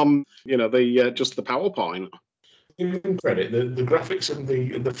lot on just the PowerPoint. Give them credit. The graphics and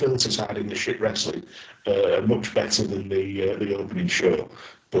the filters had in the shit wrestling are much better than the opening show.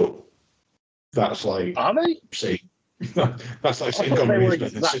 But that's like, are they? See, that's like seeing they were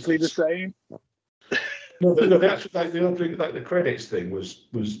exactly the same. No, the actual the opening, the credits thing was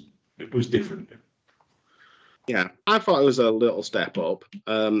different. Yeah, I thought it was a little step up.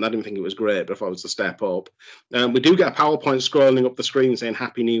 I didn't think it was great, but I thought it was a step up. We do get a PowerPoint scrolling up the screen saying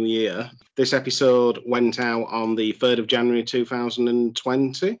Happy New Year. This episode went out on the 3rd of January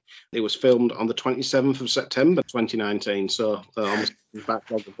 2020. It was filmed on the 27th of September 2019, so almost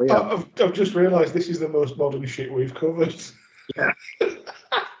backlog of year. I've just realised this is the most modern shit we've covered. Yeah.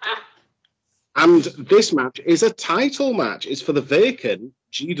 And this match is a title match. It's for the vacant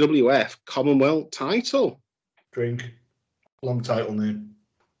GWF Commonwealth title. Drink. Long title name.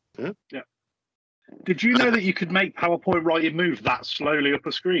 Yeah. Did you know that you could make PowerPoint writing move that slowly up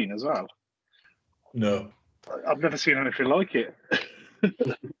a screen as well? No. I've never seen anything like it.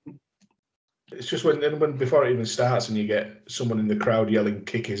 It's just when before it even starts and you get someone in the crowd yelling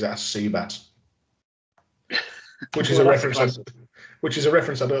 "Kick his ass, Seabass," which is a reference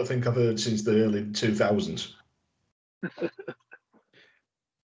I don't think I've heard since the early 2000s.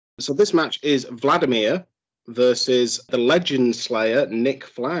 So this match is Vladimir versus the Legend Slayer, Nick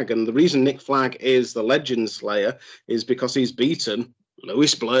Flag. And the reason Nick Flag is the Legend Slayer is because he's beaten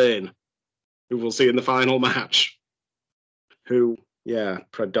Lewis Blaine, who we'll see in the final match. Who,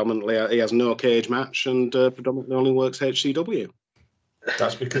 predominantly, he has no cage match and predominantly only works HCW.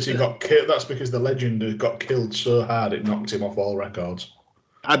 That's because he got killed. That's because the Legend got killed so hard it knocked him off all records.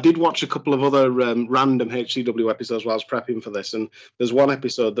 I did watch a couple of other random HCW episodes while I was prepping for this, and there's one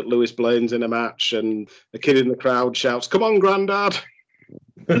episode that Lewis Blaine's in a match, and a kid in the crowd shouts, "Come on, Grandad!"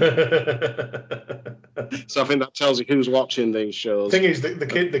 So I think that tells you who's watching these shows. The thing is,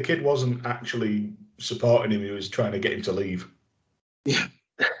 the kid wasn't actually supporting him; he was trying to get him to leave. Yeah,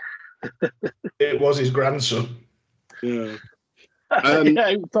 it was his grandson. Yeah.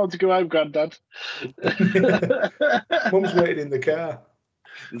 Yeah, time to go home, Grandad. Mum's waiting in the car.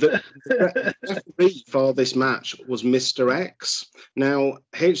 The referee for this match was Mr. X. Now,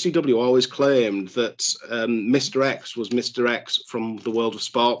 HCW always claimed that Mr. X was Mr. X from the World of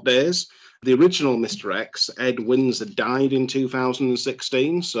Sport days. The original Mr. X, Ed Windsor, died in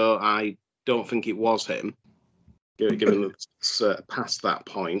 2016, so I don't think it was him, given that it's past that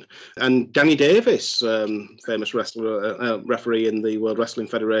point. And Danny Davis, famous wrestler, referee in the World Wrestling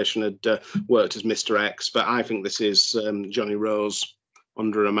Federation, had worked as Mr. X, but I think this is Johnny Rose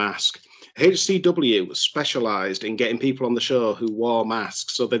under a mask. HCW specialised in getting people on the show who wore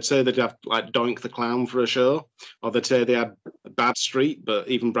masks. So they'd say they'd have like Doink the Clown for a show, or they'd say they had Bad Street, but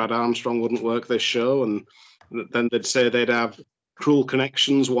even Brad Armstrong wouldn't work this show. And then they'd say they'd have Cruel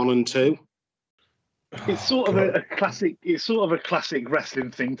Connections 1 and 2. It's sort of a classic. It's sort of a classic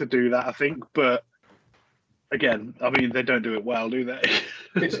wrestling thing to do that, I think. But again, I mean, they don't do it well, do they?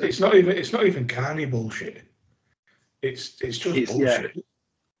 It's not even carny bullshit. It's just bullshit. Yeah.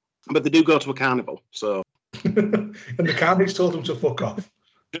 But they do go to a carnival, so. And the carnies told them to fuck off.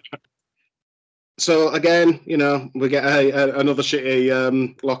 So again, we get another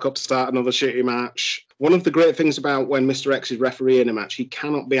shitty lock-up to start another shitty match. One of the great things about when Mr. X is refereeing a match, he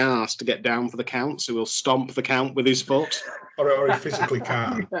cannot be asked to get down for the count, so he'll stomp the count with his foot. Or he physically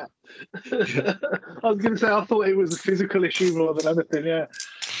can't. Yeah. I was going to say, I thought it was a physical issue more than anything, yeah.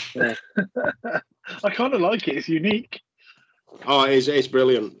 I kind of like it. It's unique. Oh, it's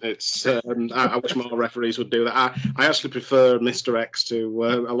brilliant. It's I wish more referees would do that. I actually prefer Mr. X to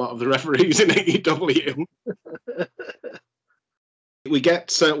a lot of the referees in AEW. We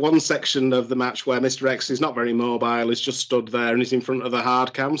get one section of the match where Mr. X is not very mobile. He's just stood there and he's in front of the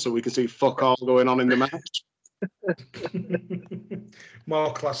hard cam, so we can see fuck all going on in the match.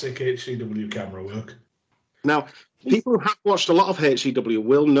 More classic HCW camera work. Now, people who have watched a lot of HCW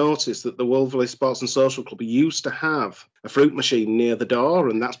will notice that the Wolverley Sports and Social Club used to have a fruit machine near the door,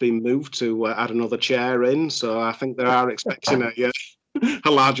 and that's been moved to add another chair in. So I think they are expecting a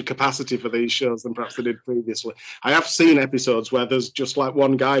larger capacity for these shows than perhaps they did previously. I have seen episodes where there's just like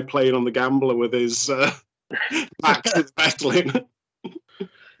one guy playing on the gambler with his back to the wrestling.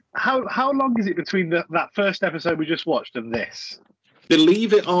 How long is it between that first episode we just watched and this?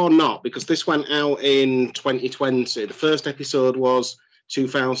 Believe it or not, because this went out in 2020, the first episode was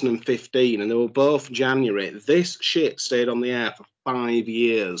 2015, and they were both January. This shit stayed on the air for 5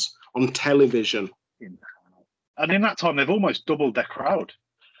 years on television. And in that time, they've almost doubled their crowd.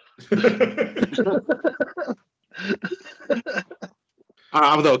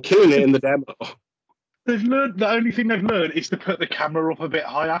 Although killing it in the demo. They've learned, the only thing they've learned is to put the camera up a bit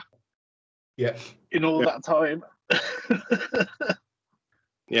higher. Yeah. In all that time.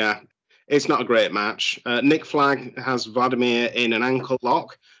 Yeah, it's not a great match. Nick Flag has Vladimir in an ankle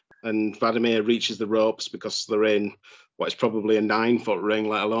lock, and Vladimir reaches the ropes because they're in what is probably a 9-foot ring,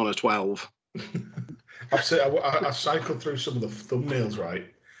 let alone a 12. I've cycled through some of the thumbnails,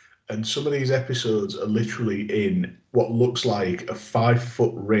 right? And some of these episodes are literally in what looks like a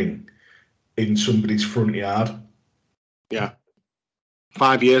 5-foot ring in somebody's front yard. Yeah.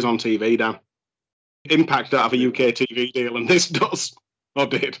 5 years on TV, Dan. Impact out of a UK TV deal, and this does. Or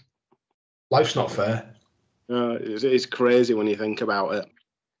did. Life's not fair. It's crazy when you think about it.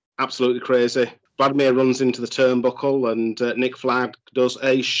 Absolutely crazy. Vladimir runs into the turnbuckle, and Nick Flag does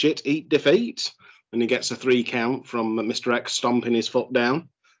a shit-eat defeat. And he gets a 3 count from Mr. X stomping his foot down.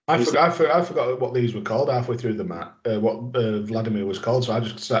 I forgot what these were called halfway through the match, what Vladimir was called, so I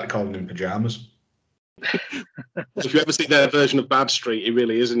just started calling him Pyjamas. If you ever see their version of Bad Street, he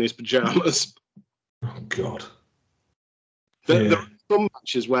really is in his pyjamas. Oh, God. There are some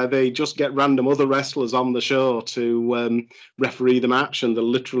matches where they just get random other wrestlers on the show to referee the match, and they'll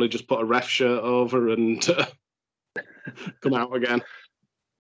literally just put a ref shirt over and come out again.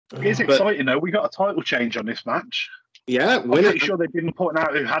 It's exciting, though. We got a title change on this match. Yeah, I'm winner. pretty sure they didn't point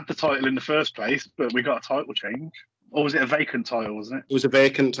out who had the title in the first place, but we got a title change. Or was it a vacant title, wasn't it? It was a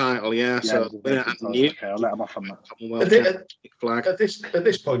vacant title, yeah. Yeah, so it was a winner vacant and title. new Okay, I'll let them off on that. Commonwealth At, the- Championship flag. at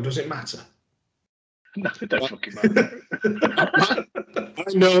this point, does it matter? No, it don't fucking matter.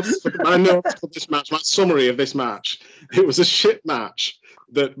 My notes for this match, my summary of this match, it was a shit match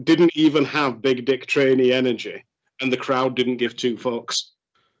that didn't even have Big Dick Trainee energy, and the crowd didn't give two fucks.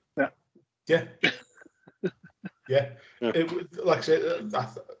 Yeah. Yeah. Like I said, I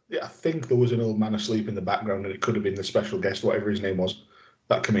think there was an old man asleep in the background, and it could have been the special guest, whatever his name was,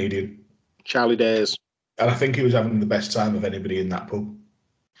 that comedian. Charlie Days. And I think he was having the best time of anybody in that pub.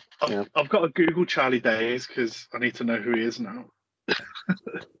 I've got to Google Charlie Days because I need to know who he is now.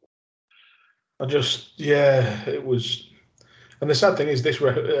 It was. And the sad thing is,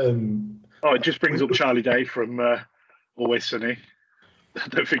 it just brings up Charlie Day from Always Sunny. I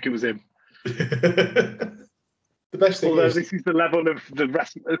don't think it was him. The best thing is, this is the level of the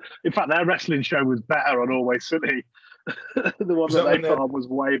wrestling. In fact, their wrestling show was better on Always Sunny. The one that they put on was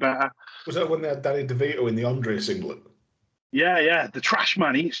way better. Was that when they had Danny DeVito in the Andre singlet? Yeah. The trash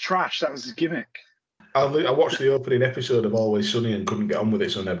man eats trash. That was his gimmick. I watched the opening episode of Always Sunny and couldn't get on with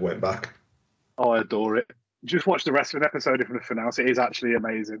it, so I never went back. Oh, I adore it. Just watch the rest of an episode if nothing else. It is actually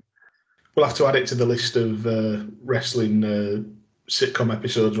amazing. We'll have to add it to the list of wrestling sitcom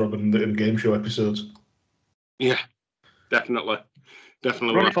episodes rather than game show episodes. Yeah, definitely.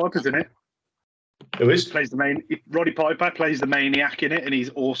 Roddy Piper's in it. Who is? Roddy Piper plays the maniac in it, and he's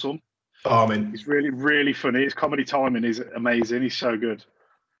awesome. Oh, I mean, he's really, really funny. His comedy timing is amazing. He's so good.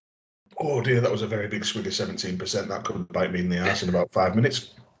 Oh dear, that was a very big swig of 17%. That could bite me in the ass in about 5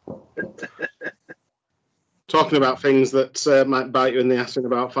 minutes. Talking about things that might bite you in the ass in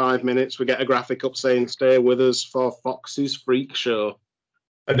about 5 minutes, we get a graphic up saying stay with us for Fox's Freak Show.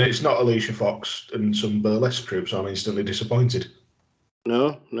 And it's not Alicia Fox and some burlesque troupe, so I'm instantly disappointed.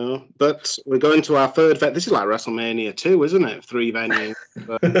 No. But we're going to our third venue. This is like WrestleMania 2, isn't it? 3 venues.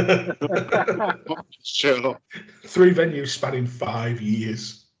 Sure. 3 venues spanning 5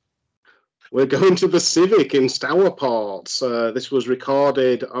 years. We're going to the Civic in Stourport. This was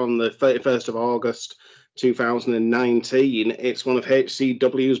recorded on the 31st of August 2019. It's one of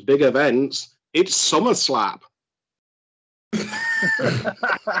HCW's big events. It's SummerSlap.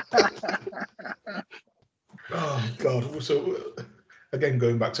 Oh, God. So, again,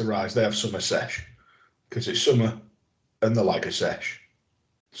 going back to Rise, they have Summer Sesh because it's summer and they're like a sesh.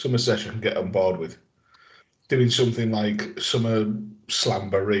 Summer Sesh I can get on board with. Doing something like Summer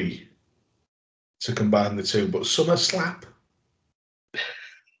Slamboree to combine the two, but Summer Slap?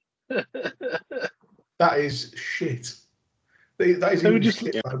 That is shit. That is even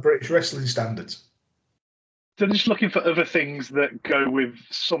shit by British wrestling standards. They're just looking for other things that go with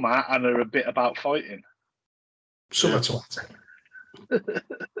summer and are a bit about fighting. Summer twat.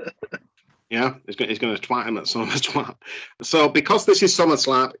 Yeah, he's going to twat him at Summer Twat. So because this is Summer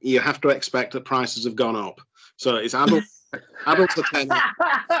Slap, you have to expect that prices have gone up. So it's adults are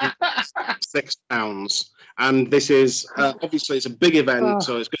 £6. And this is, obviously, it's a big event,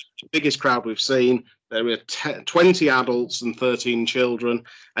 so it's going to be the biggest crowd we've seen. There are 20 adults and 13 children,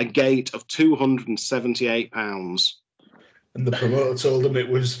 a gate of £278. And the promoter told them it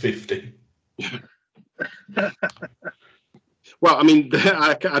was 50. Well, I mean,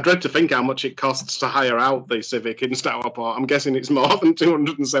 I dread to think how much it costs to hire out the Civic in Stourport. I'm guessing it's more than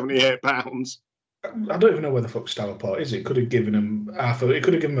 £278. I don't even know where the fuck Stourport is. It could have given him a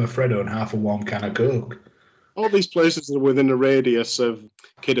Freddo and half a warm can of Coke. All these places are within a radius of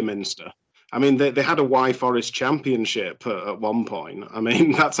Kidderminster. I mean, they had a Y Forest Championship at one point. I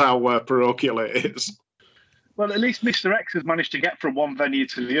mean, that's how parochial it is. Well, at least Mr. X has managed to get from one venue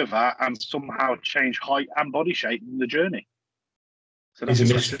to the other and somehow change height and body shape in the journey. So He's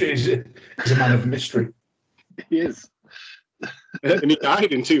a mystery. He's a man of mystery. He is. And he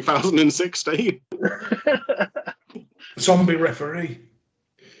died in 2016. Zombie referee.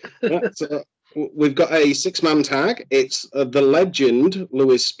 So we've got a 6-man tag. It's the legend,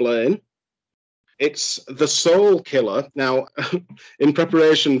 Lewis Blaine. It's the Soul Killer. Now, in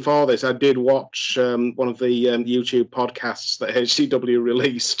preparation for this, I did watch one of the YouTube podcasts that HCW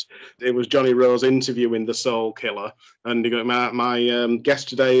released. It was Johnny Rose interviewing the Soul Killer. And he goes, my guest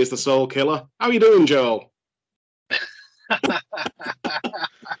today is the Soul Killer. How are you doing, Joel?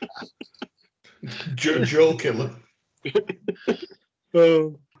 Joel Killer.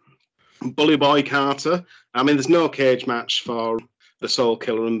 Bully Boy Carter. I mean, there's no cage match for the Soul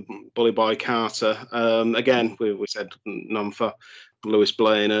Killer and Bully Boy Carter. Again, we said none for Lewis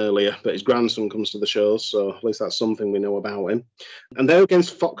Blaine earlier, but his grandson comes to the shows, so at least that's something we know about him. And they're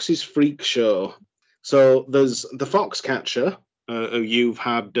against Fox's Freak Show. So there's the Foxcatcher, who you've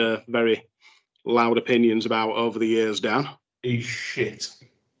had very loud opinions about over the years, Dan. He's shit.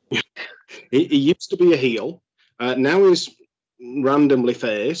 He used to be a heel. Now he's randomly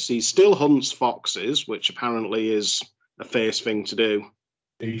face. He still hunts foxes, which apparently is a face thing to do.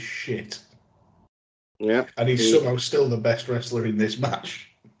 He's shit. Yeah. And he's somehow still the best wrestler in this match.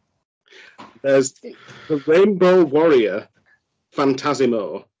 There's the Rainbow Warrior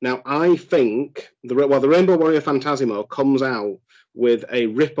Phantasimo. Now, I think the Rainbow Warrior Phantasimo comes out with a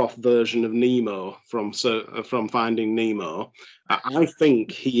rip-off version of Nemo from Finding Nemo. I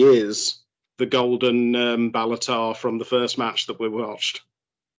think he is the golden Bellator from the first match that we watched.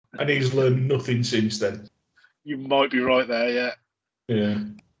 And he's learned nothing since then. You might be right there, yeah. Yeah.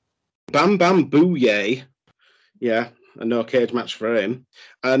 Bam Bam Booyah. Yeah, a no cage match for him.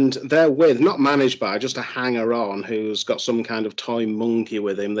 And they're not managed by, just a hanger-on who's got some kind of toy monkey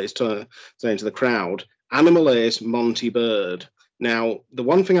with him that he's saying to the crowd. Animal Ace Monty Bird. Now, the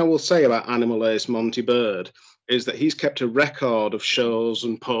one thing I will say about Animal Ace Monty Bird is that he's kept a record of shows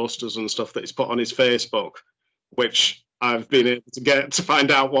and posters and stuff that he's put on his Facebook, which I've been able to get to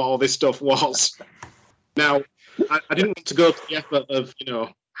find out what all this stuff was. Now, I didn't want to go to the effort of,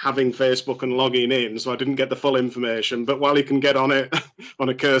 having Facebook and logging in, so I didn't get the full information. But while you can get on it on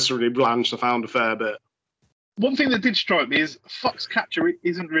a cursory glance, I found a fair bit. One thing that did strike me is Foxcatcher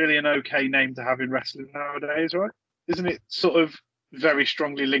isn't really an okay name to have in wrestling nowadays, right? Isn't it sort of very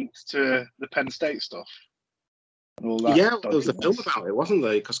strongly linked to the Penn State stuff? And all that. Yeah, there was a film about it, wasn't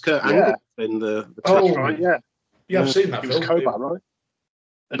there? Because Kurt Angle was in the That's right, yeah. Yeah, I've seen that It film. was Kobat, right?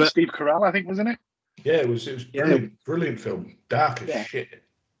 And Steve Carell, I think, wasn't it? Yeah, it was brilliant film. Dark as shit,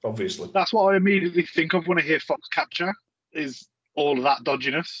 obviously. That's what I immediately think of when I hear Foxcatcher, is all of that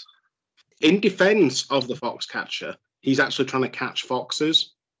dodginess. In defence of the Foxcatcher, he's actually trying to catch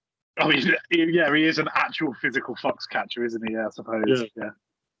foxes. I mean, yeah, he is an actual physical Foxcatcher, isn't he? Yeah, I suppose.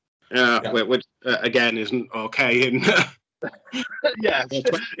 Yeah. Which again isn't okay in yeah.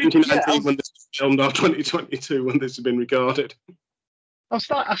 2019 when this was filmed, or 2022 when this has been recorded. I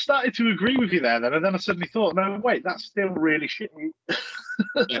started to agree with you there, and then I suddenly thought, no, wait, that's still really shitty.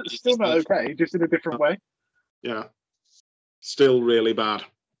 It's still not okay, just in a different way. Yeah, still really bad.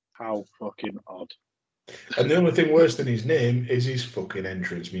 How fucking odd. And the only thing worse than his name is his fucking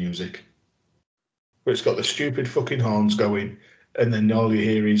entrance music. Where it's got the stupid fucking horns going, and then all you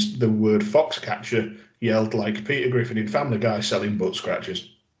hear is the word Foxcatcher yelled like Peter Griffin in Family Guy selling butt scratchers.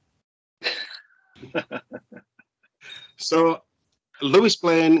 So Lewis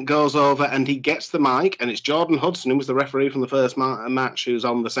Blaine goes over and he gets the mic, and it's Jordan Hudson, who was the referee from the first match, who's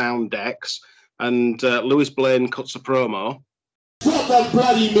on the sound decks. And Lewis Blaine cuts a promo. Stop that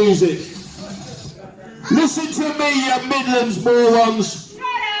bloody music! Listen to me, you Midlands morons!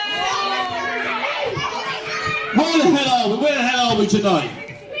 Where the hell are we tonight?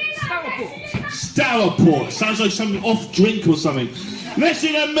 Stourport. Sounds like some off drink or something.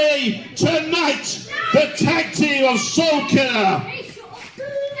 Listen to me tonight, the tag team of Soul Killer.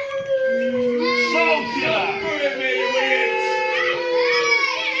 Soul Killer.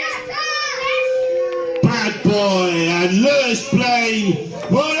 Bad Boy and Lewis Blaine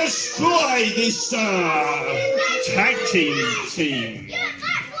will destroy this tag team.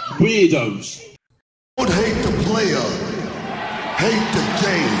 Weirdos. Don't hate the player, hate the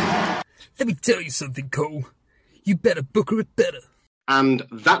game. Let me tell you something, Cole. You better booker it better. And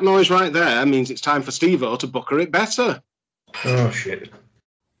that noise right there means it's time for Steve-O to booker it better. Oh, shit.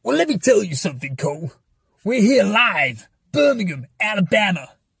 Well, let me tell you something, Cole. We're here live, Birmingham, Alabama.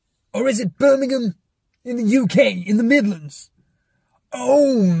 Or is it Birmingham in the UK, in the Midlands?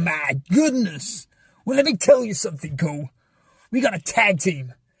 Oh, my goodness. Well, let me tell you something, Cole. We got a tag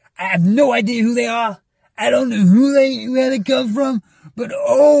team. I have no idea who they are. I don't know where they come from. But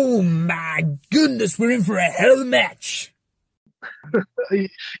oh, my goodness, we're in for a hell of a match.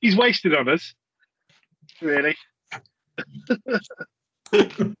 He's wasted on us. Really.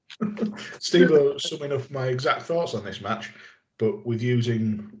 Steve-O summing up my exact thoughts on this match, but with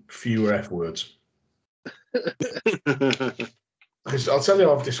using fewer F words. Because I'll tell you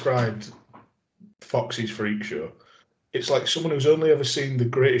how I've described Foxy's Freak Show. It's like someone who's only ever seen the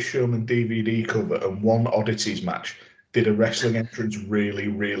Greatest Showman DVD cover and one Oddities match did a wrestling entrance really,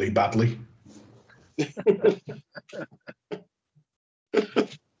 really badly.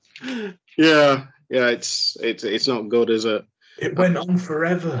 Yeah, it's not good, is it? It went on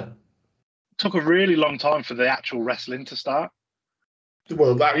forever. It took a really long time for the actual wrestling to start.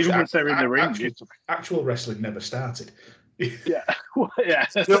 Well, that even once they're in the ring, actual wrestling never started. Yeah, well, yeah.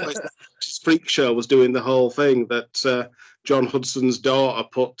 His Freak Show was doing the whole thing that John Hudson's daughter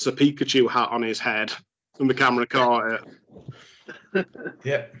put a Pikachu hat on his head, and the camera caught it.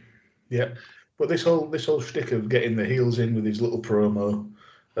 Yeah. But this whole shtick of getting the heels in with his little promo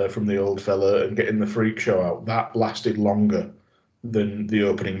from the old fella and getting the freak show out, that lasted longer than the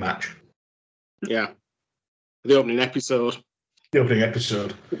opening match. Yeah. The opening episode.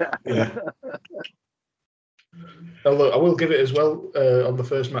 Yeah. Although I will give it as well, on the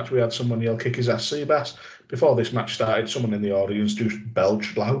first match we had someone yell "kick his ass, Seabass." Before this match started, someone in the audience just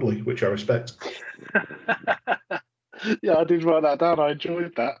belched loudly, which I respect. Yeah, I did write that down. I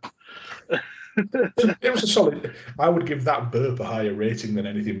enjoyed that. It was a solid. I would give that burp a higher rating than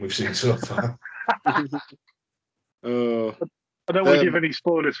anything we've seen so far. I don't want to give any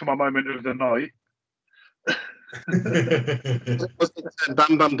spoilers for my moment of the night. Was it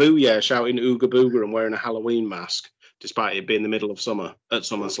Bam Bam Booyah shouting Ooga Booga and wearing a Halloween mask, despite it being the middle of summer at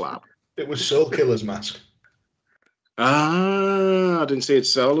SummerSlam? It was Soul Killer's mask. I didn't see it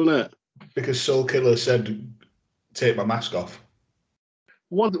selling it. Because Soul Killer said, "Take my mask off."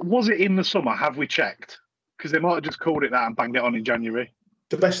 Was it in the summer? Have we checked? Because they might have just called it that and banged it on in January.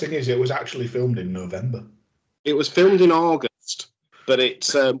 The best thing is, it was actually filmed in November. It was filmed in August, but it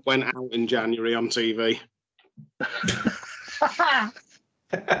went out in January on TV. I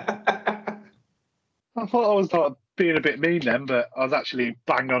thought I was like being a bit mean then, but I was actually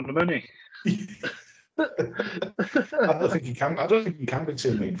bang on the money. I don't think you can be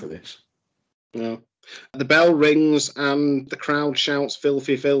too mean for this. No. The bell rings and the crowd shouts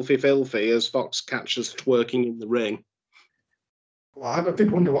 "filthy, filthy, filthy" as Foxcatcher's twerking in the ring. Well, I did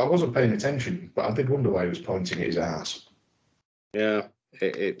wonder. I wasn't paying attention, but I did wonder why he was pointing at his ass. Yeah,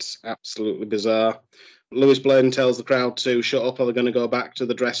 it's absolutely bizarre. Lewis Blaine tells the crowd to shut up or they're going to go back to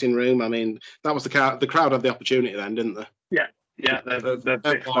the dressing room. I mean, that was the crowd had the opportunity then, didn't they? Yeah, they've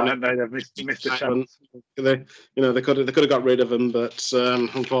missed a chance. They could have got rid of him, but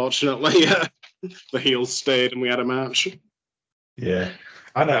unfortunately, the heels stayed and we had a match. Yeah,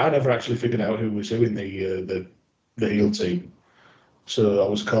 I never actually figured out who was who in the heel team. So I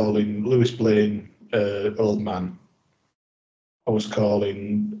was calling Lewis Blaine old man. I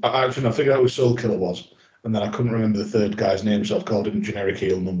figured out who Soul Killer was, and then I couldn't remember the third guy's name, so I've called him generic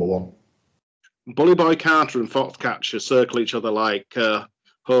heel number one. Bully Boy Carter and Foxcatcher circle each other like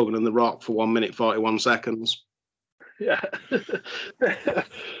Hogan and The Rock for 1 minute 41 seconds. Yeah.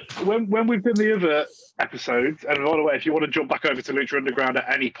 when we've done the other episodes, and by the way, if you want to jump back over to Lucha Underground at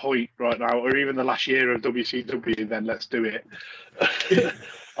any point right now, or even the last year of WCW, then let's do it.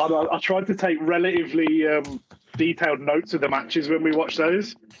 I tried to take relatively detailed notes of the matches when we watched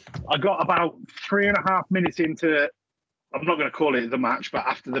those. I got about 3.5 minutes into, I'm not going to call it the match, but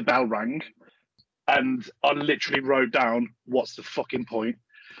after the bell rang, and I literally wrote down, what's the fucking point?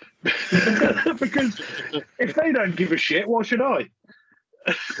 Because if they don't give a shit, why should I?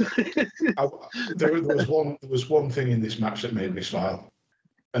 There was one thing in this match that made me smile,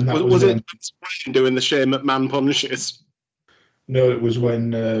 and that was it doing the Shane McMahon punches? No, it was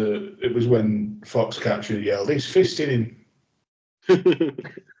when Foxcatcher yelled, "He's fisting him,"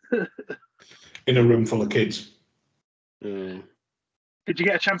 in a room full of kids. Mm. Did you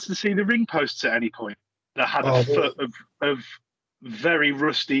get a chance to see the ring posts at any point that had a foot of very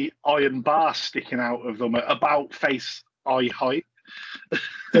rusty iron bars sticking out of them at about face-eye height?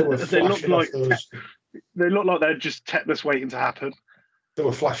 They were they look like those. They look like they're just tetanus waiting to happen. They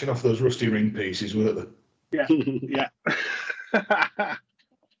were flashing off those rusty ring pieces, weren't they? Yeah, yeah.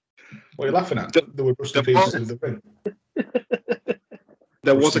 What are you laughing at? There were rusty pieces of the ring.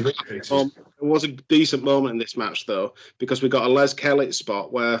 There was a decent moment in this match, though, because we got a Les Kellett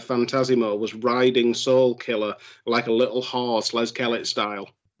spot where Phantasmo was riding Soul Killer like a little horse, Les Kellett style.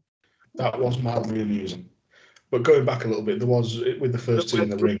 That was mildly amusing. But going back a little bit, there was, with the first two in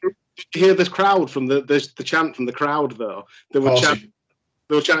the ring. Did you hear this crowd from the chant from the crowd, though? They were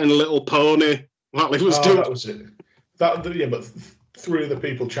chanting "Little Pony" while he was doing. That was it. But 3 of the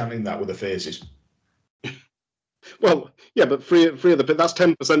people chanting that were the faces. Well, yeah, but three of the that's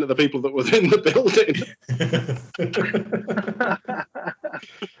 10% of the people that were in the building.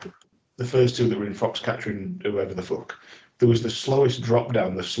 The first 2 that were in Foxcatcher and whoever the fuck. There was the slowest drop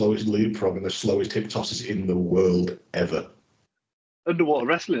down, the slowest leapfrog, and the slowest hip tosses in the world ever. Underwater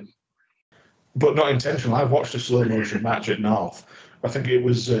wrestling. But not intentional. I've watched a slow motion match at North. I think it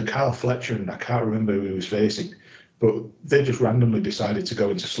was Kyle Fletcher, and I can't remember who he was facing. But they just randomly decided to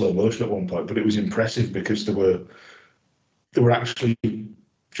go into slow motion at one point. But it was impressive because they were actually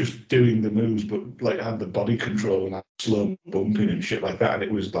just doing the moves, but like had the body control and slow bumping and shit like that. And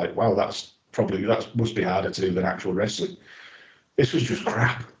it was like, wow, that must be harder to do than actual wrestling. This was just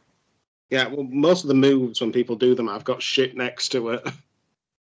crap. Yeah, well, most of the moves when people do them, I've got shit next to it.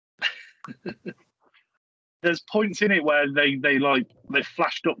 There's points in it where they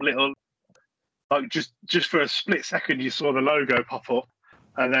flashed up little, like just for a split second you saw the logo pop up,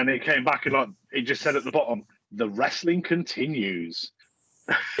 and then it came back and like it just said at the bottom, "The wrestling continues."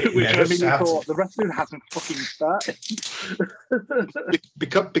 Which I mean, you thought the wrestling hasn't fucking started.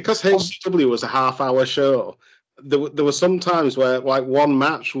 because HCW was a half-hour show. There were some times where like one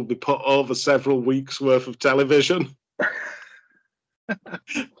match would be put over several weeks worth of television.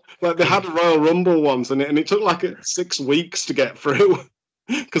 Like they had a Royal Rumble once, and it took like 6 weeks to get through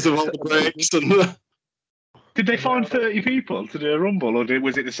because of all the breaks. And did they find 30 people to do a Rumble, or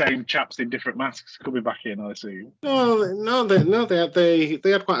was it the same chaps in different masks coming back in? I assume. No, they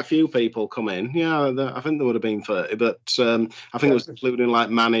had quite a few people come in. Yeah, I think there would have been 30, but I think it was including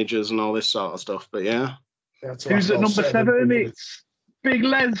like managers and all this sort of stuff. But yeah. Who's at number 7? It's Big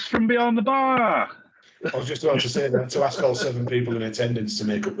Les from Beyond the Bar. I was just about to say that, to ask all 7 people in attendance to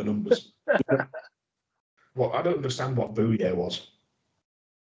make up the numbers. Well, I don't understand what Booyah was.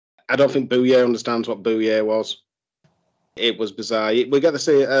 I don't think Booyah understands what Booyah was. It was bizarre. We get to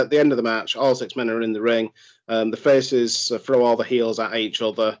see at the end of the match, all 6 men are in the ring. The faces throw all the heels at each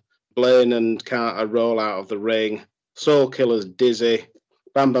other. Blaine and Carter roll out of the ring. Soul Killer's dizzy.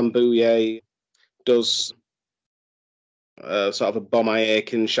 Bam Bam Booyah does sort of a Bomaye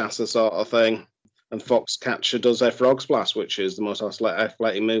Kinshasa sort of thing. And Foxcatcher does a frog splash, which is the most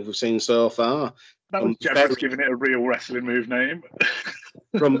athletic move we've seen so far. That was generous giving it a real wrestling move name.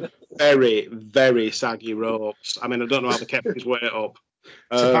 From very, very saggy ropes. I mean, I don't know how they kept his weight up.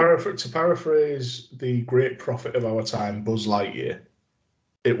 To paraphrase the great prophet of our time, Buzz Lightyear,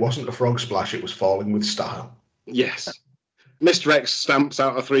 it wasn't a frog splash, it was falling with style. Yes. Mr. X stamps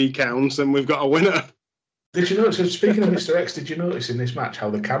out a 3 counts, and we've got a winner. Did you notice, so speaking of Mr. X, did you notice in this match how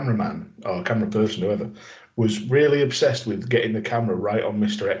the cameraman, or camera person, whoever, was really obsessed with getting the camera right on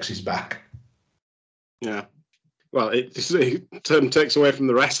Mr. X's back? Yeah. Well, it takes away from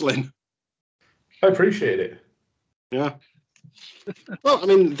the wrestling. I appreciate it. Yeah. Well, I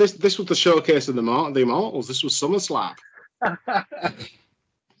mean, this was the showcase of the Immortals. This was SummerSlam.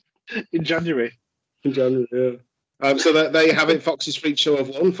 In January. Yeah. So there you have it, Fox's Freak Show of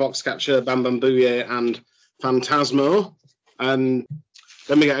 1, Foxcatcher, Bam Bam Booyah, and Phantasmo. And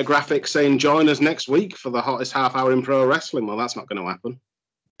then we get a graphic saying, join us next week for the hottest half hour in pro wrestling. Well, that's not going to happen.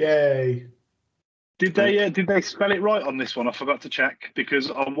 Yay. Did they spell it right on this one? I forgot to check, because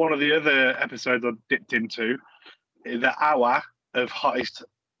on one of the other episodes I dipped into, the hour of hottest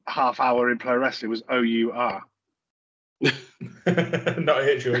half hour in pro wrestling was OUR. Not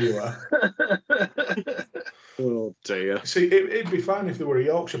HOUR. Oh dear. See, it'd be fine if there were a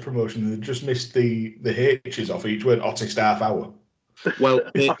Yorkshire promotion and they just missed the H's off each word, hottest half hour. Well,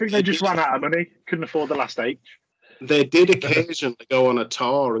 I think they just ran out of money, couldn't afford the last H. They did occasionally go on a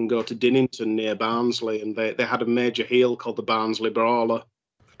tour and go to Dinnington near Barnsley, and they had a major heel called the Barnsley Brawler,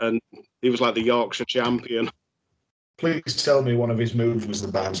 and he was like the Yorkshire champion. Please tell me one of his moves was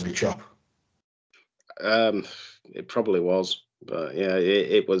the Barnsley Chop. It probably was, but yeah,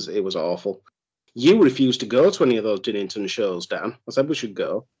 it was awful. You refused to go to any of those Dinnington shows, Dan. I said we should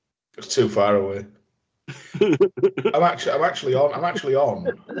go. It's too far away. I'm actually on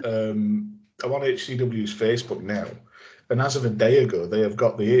HCW's Facebook now, and as of a day ago, they have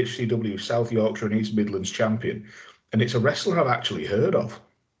got the HCW South Yorkshire and East Midlands champion, and it's a wrestler I've actually heard of.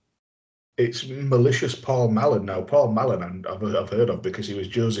 It's Malicious Paul Mallon. Now, Paul Mallon I've heard of because he was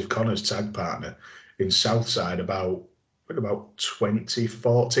Joseph Connor's tag partner in Southside about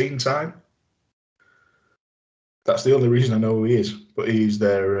 2014 time. That's the only reason I know who he is, but he's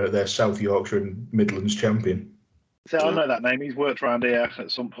their South Yorkshire and Midlands champion. So I know that name. He's worked around here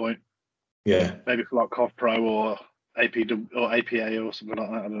at some point. Yeah. Maybe for like Cov Pro or APW or APA or something like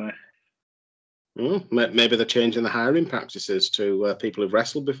that. I don't know. Maybe they're changing the hiring practices to people who've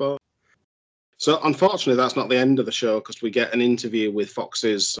wrestled before. So unfortunately, that's not the end of the show, because we get an interview with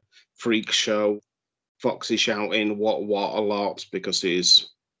Fox's Freak Show. Foxy shouting what a lot because he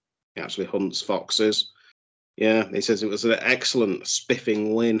actually hunts foxes. Yeah, he says it was an excellent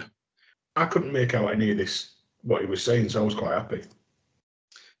spiffing win. I couldn't make out any of this, what he was saying, so I was quite happy.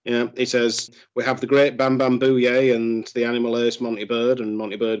 Yeah, he says, we have the great Bam Bam Booyah and the animal ace Monty Bird, and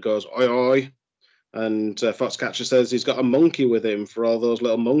Monty Bird goes, oi oi. And Foxcatcher says he's got a monkey with him for all those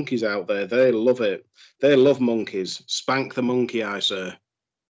little monkeys out there. They love it. They love monkeys. Spank the monkey, I say.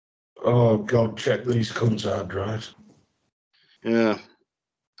 Oh, God, check these cunts hard right. Yeah.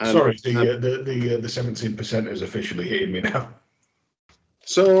 Sorry, the 17% is officially hitting me now.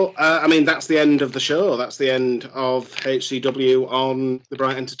 So, I mean, that's the end of the show. That's the end of HCW on the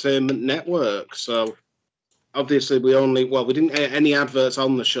Bright Entertainment Network. So, obviously, we didn't get any adverts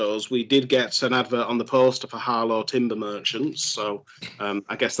on the shows. We did get an advert on the poster for Harlow Timber Merchants. So,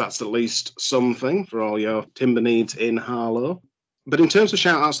 I guess that's at least something for all your timber needs in Harlow. But in terms of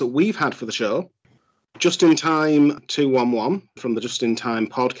shout-outs that we've had for the show, Just in Time 211 from the Just in Time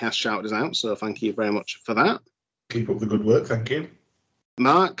podcast shouted us out. So, thank you very much for that. Keep up the good work. Thank you.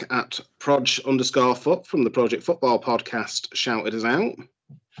 Mark at Proj_Foot from the Project Football podcast shouted us out.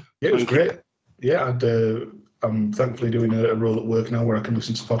 Yeah, it was great. Yeah, I'm thankfully doing a role at work now where I can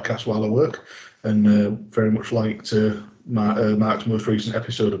listen to podcasts while I work, and very much liked Mark's most recent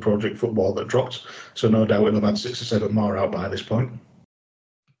episode of Project Football that dropped. So no doubt he'll have had 6 or 7 more out by this point.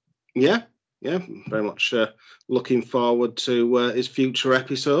 Yeah, very much looking forward to his future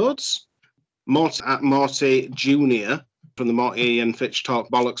episodes. Morty at Morty Jr. from the Morty and Fitch Talk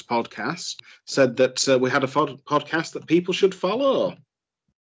Bollocks podcast said that we had a podcast that people should follow.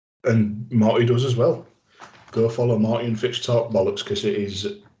 And Morty does as well. Go follow Morty and Fitch Talk Bollocks because it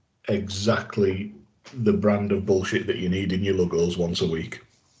is exactly the brand of bullshit that you need in your logos once a week.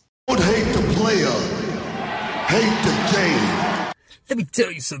 Don't hate the player, hate the game. Let me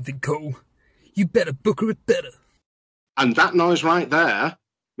tell you something, Cole. You better booker it better. And that noise right there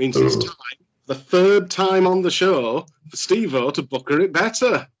means it's time, the 3rd time on the show, for Steve-O to booker it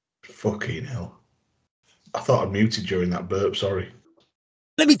better. Fucking hell. I thought I muted during that burp, sorry.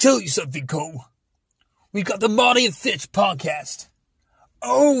 Let me tell you something, Cole. We've got the Marty and Fitch podcast.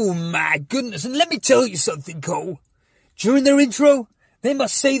 Oh my goodness, and let me tell you something, Cole. During their intro, they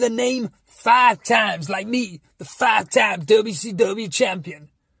must say the name 5 times, like me, the 5-time WCW champion.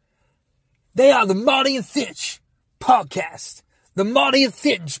 They are the Marty and Fitch podcast. The Marty and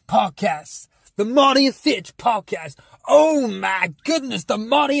Fitch podcast. The Marty and Fitch podcast. Oh my goodness, the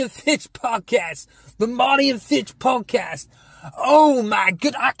Marty and Fitch podcast. The Marty and Fitch podcast. Oh my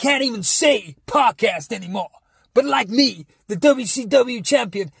god, I can't even say podcast anymore. But like me, the WCW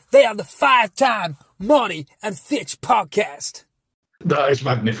champion, they are the 5-time Marty and Fitch podcast. That is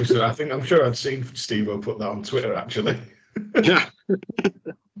magnificent. I'm sure I'd seen Steve-O put that on Twitter, actually. Yeah.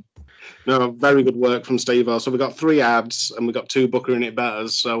 No, very good work from Steve-O. So we got 3 ads and we got 2 Bookering It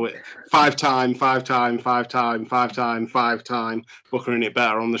Betters. So 5-time Bookering It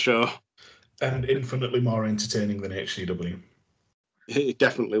Better on the show. And infinitely more entertaining than HCW. It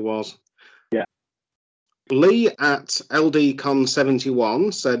definitely was. Yeah. Lee at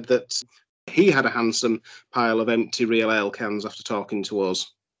LDCon71 said that he had a handsome pile of empty real ale cans after talking to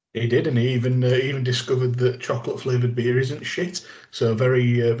us. He did, and he even discovered that chocolate-flavoured beer isn't shit. So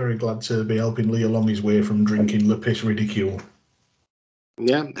very glad to be helping Lee along his way from drinking Le Pis Ridicule.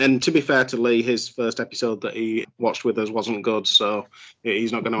 Yeah, and to be fair to Lee, his first episode that he watched with us wasn't good, so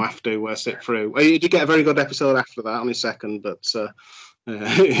he's not going to have to sit through. He did get a very good episode after that on his second, but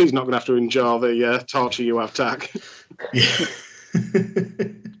he's not going to have to endure the torture you have, Tack. Yeah.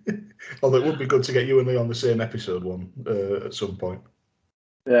 Although it would be good to get you and Lee on the same episode one at some point.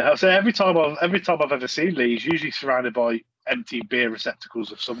 Yeah, I'll say every time I've ever seen Lee, he's usually surrounded by empty beer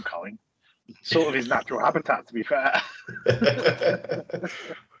receptacles of some kind. Sort of his natural habitat, to be fair.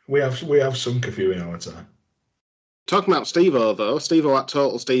 we have sunk a few in our time. Talking about Steve-O, though, Steve-O at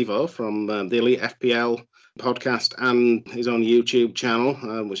Total Steve-O from the Elite FPL podcast and his own YouTube channel,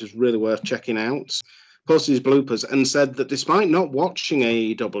 which is really worth checking out, posted his bloopers and said that despite not watching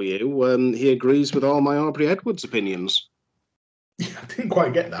AEW, he agrees with all my Aubrey Edwards opinions. Yeah, I didn't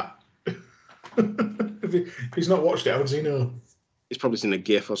quite get that. If he's not watched it, how does he know? He's probably seen a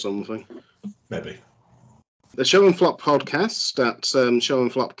GIF or something. Maybe. The Show and Flop podcast at Show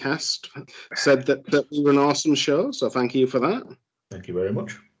and Flopcast said that we were an awesome show, so thank you for that. Thank you very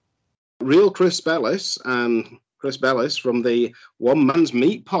much. Real Chris Bellis and Chris Bellis from the One Man's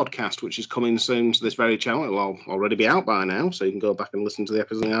Meat podcast, which is coming soon to this very channel. It'll already be out by now, so you can go back and listen to the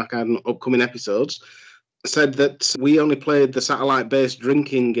episode in the archive and upcoming episodes. Said that we only played the satellite-based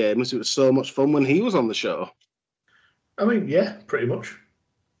drinking game because it was so much fun when he was on the show. I mean, yeah, pretty much.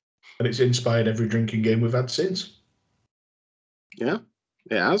 And it's inspired every drinking game we've had since. Yeah,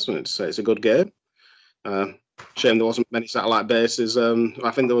 it has. It's a good game. Shame there wasn't many satellite bases. I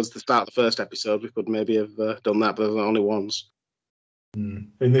think there was the start of the first episode. We could maybe have done that, but there was only once.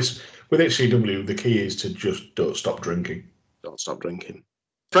 In this, with HCW, the key is to just don't stop drinking. Don't stop drinking.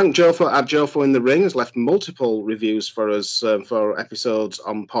 Frank Jofo at Jofo in the Ring has left multiple reviews for us for episodes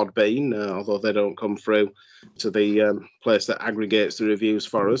on Podbean, although they don't come through to the place that aggregates the reviews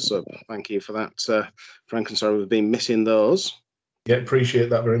for us. So thank you for that, Frank. And sorry we've been missing those. Yeah, appreciate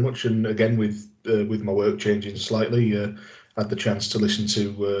that very much. And again, with my work changing slightly, had the chance to listen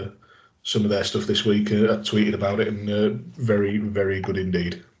to some of their stuff this week. I tweeted about it, and very, very good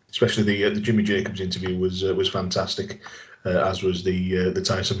indeed. Especially the Jimmy Jacobs interview was fantastic, as was the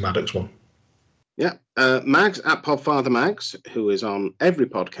Tyson Maddox one. Yeah, Mags at Podfather Mags, who is on every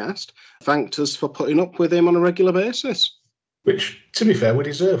podcast, thanked us for putting up with him on a regular basis. Which, to be fair, we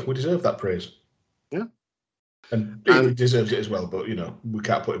deserve that praise. Yeah, and he deserves it as well. But we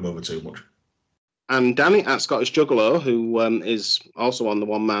can't put him over too much. And Danny at Scottish Juggalo, who is also on the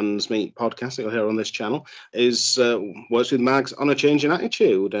One Man's Meat podcast that you'll hear on this channel, works with Mags on A Change in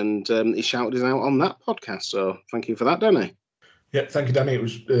Attitude, and he shouted us out on that podcast. So thank you for that, Danny. Yeah, thank you, Danny. It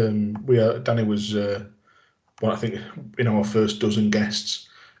was Danny was I think in our first dozen guests,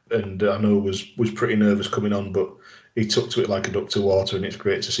 and I know was pretty nervous coming on, but he took to it like a duck to water, and it's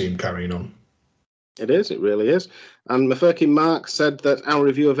great to see him carrying on. It is, it really is. And Mafurky Mark said that our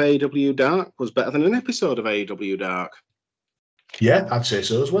review of AEW Dark was better than an episode of AEW Dark. Yeah, I'd say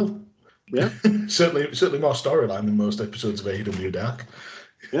so as well. Yeah, certainly more storyline than most episodes of AEW Dark.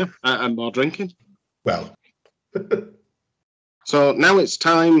 Yeah, and more drinking. Well. So now it's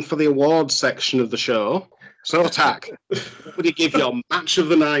time for the awards section of the show. So, Tack, what would you give your match of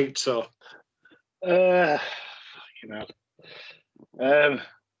the night? So, the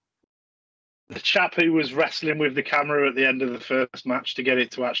chap who was wrestling with the camera at the end of the first match to get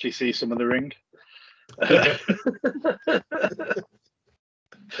it to actually see some of the ring.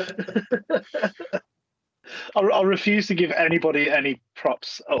 I refuse to give anybody any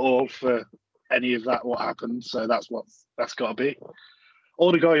props at all for any of that, what happened. So that's got to be.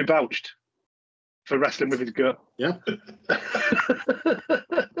 Or the guy who belched for wrestling with his gut. Yeah.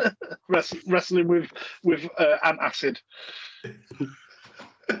 Wrestling with antacid.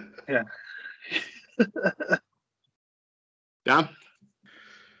 Yeah. Dan?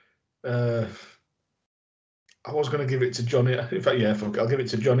 I was going to give it to Johnny. In fact, yeah, I'll give it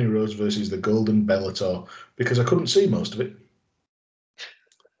to Johnny Rose versus the Golden Bellator because I couldn't see most of it.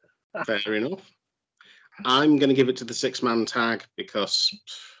 Fair enough. I'm going to give it to the six-man tag because,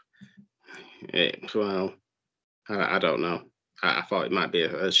 I don't know. I thought it might be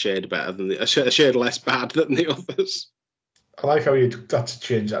a shade better than a shade less bad than the others. I like how you had to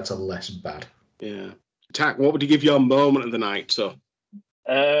change that to less bad. Yeah. Tack, what would you give your moment of the night? So,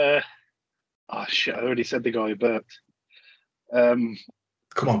 shit! I already said the guy who burped. Come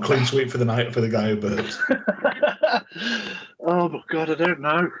on, clean sweep for the night for the guy who burped. Oh my god, I don't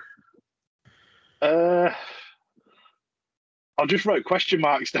know. I just wrote question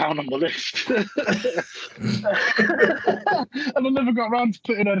marks down on the list, and I never got around to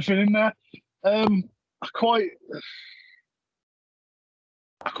putting anything in there. I quite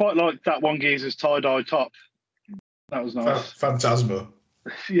like that one geezer's tie-dye top. That was nice. Phantasmo.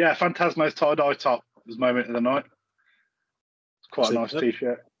 Yeah, Phantasmo's tie-dye top was moment of the night. It's quite a nice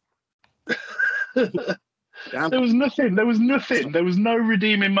t-shirt. There was nothing. There was no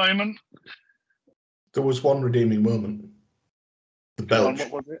redeeming moment. There was one redeeming moment. The belch.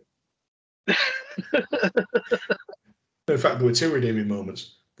 What was it? In fact, there were two redeeming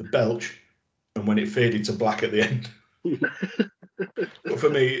moments. The belch and when it faded to black at the end. But for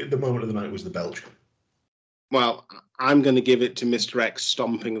me, the moment of the night was the belch. Well, I'm going to give it to Mr. X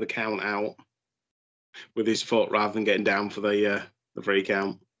stomping the count out with his foot rather than getting down for the free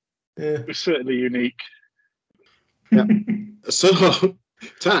count. Yeah. It was certainly unique. Yeah. So,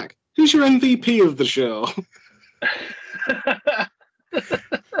 Tack, who's your MVP of the show?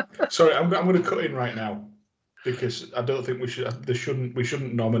 Sorry, I'm going to cut in right now because I don't think we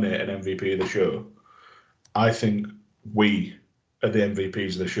shouldn't nominate an MVP of the show. I think we are the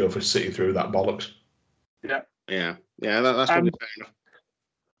MVPs of the show for sitting through that bollocks. Yeah. That's probably fair enough.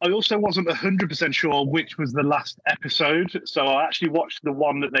 I also wasn't 100% sure which was the last episode, so I actually watched the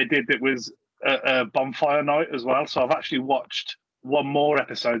one that they did that was a bonfire night as well. So I've actually watched one more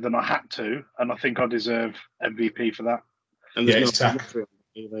episode than I had to, and I think I deserve MVP for that. And yeah, it's Tack.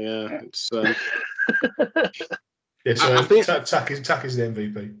 Yeah, it's. I think Tack is the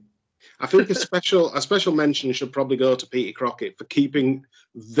MVP. I think a special mention should probably go to Peter Crockett for keeping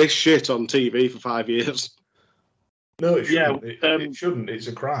this shit on TV for 5 years. No, it shouldn't. It shouldn't. It's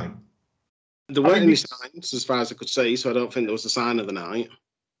a crime. There weren't any signs, as far as I could see, so I don't think there was a sign of the night.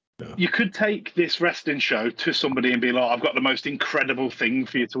 No. You could take this wrestling show to somebody and be like, I've got the most incredible thing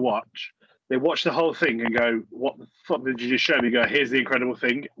for you to watch. They watch the whole thing and go, what the fuck did you just show me? Go, here's the incredible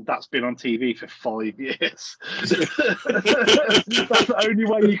thing. That's been on TV for 5 years. That's the only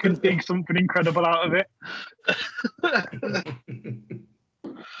way you can dig something incredible out of it.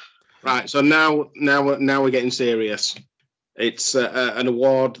 Right, so now we're getting serious. It's an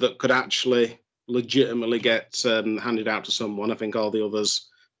award that could actually legitimately get handed out to someone. I think all the others,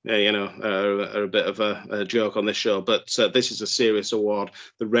 are a bit of a joke on this show. But this is a serious award,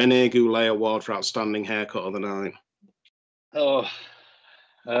 the Rene Goulet Award for Outstanding Haircut of the Night. Oh,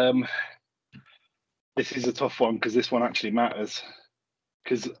 this is a tough one because this one actually matters.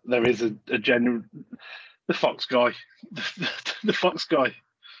 Because there is a genuine... The Fox guy. The Fox guy.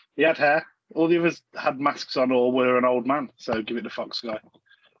 He had hair. All the others had masks on or were an old man. So give it the Fox guy.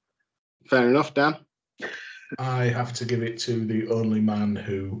 Fair enough, Dan. I have to give it to the only man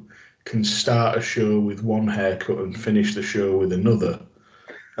who can start a show with one haircut and finish the show with another.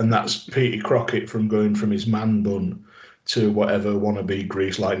 And that's Petey Crockett from going from his man bun to whatever wannabe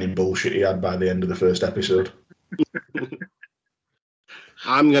Grease Lightning bullshit he had by the end of the first episode.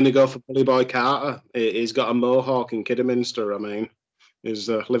 I'm going to go for Billy Boy Carter. He's got a mohawk in Kidderminster. I mean, he's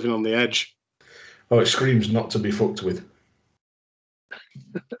living on the edge. Oh, it screams not to be fucked with.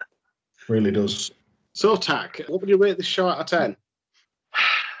 Really does. So, Tack, what would you rate this show out of 10?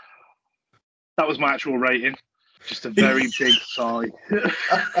 That was my actual rating. Just a very big sigh.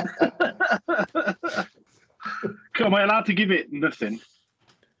 Am I allowed to give it nothing?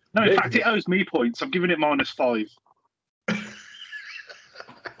 No, in fact, it owes me points. I'm giving it -5.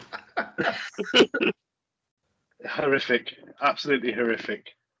 Horrific. Absolutely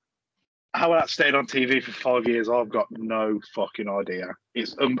horrific. How that stayed on TV for 5 years, I've got no fucking idea.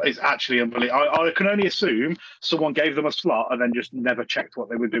 It's actually unbelievable. I can only assume someone gave them a slot and then just never checked what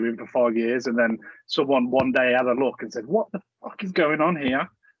they were doing for 5 years, and then someone one day had a look and said, "What the fuck is going on here?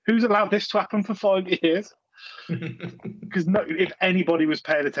 Who's allowed this to happen for 5 years?" Because if anybody was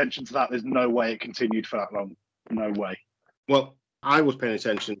paying attention to that, there's no way it continued for that long. No way. Well, I was paying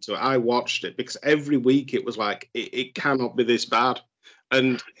attention to it. I watched it because every week it was like, it cannot be this bad.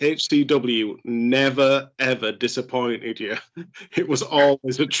 And HCW never, ever disappointed you. It was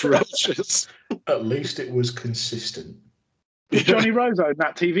always atrocious. At least it was consistent. Did Johnny Rose own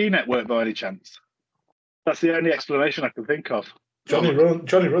that TV network by any chance? That's the only explanation I can think of. Johnny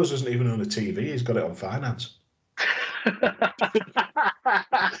Rose doesn't even own a TV. He's got it on finance.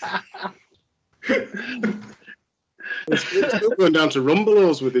 He's still going down to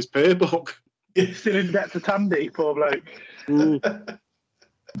Rumbelows with his paybook. Still in debt to Tandy, poor bloke.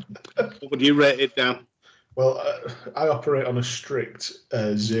 What would you rate it down? Well, I operate on a strict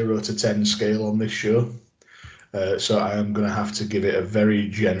 0 to 10 scale on this show. So I am going to have to give it a very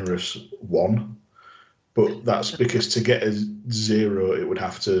generous 1. But that's because to get a 0, it would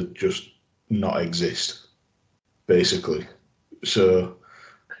have to just not exist, basically. So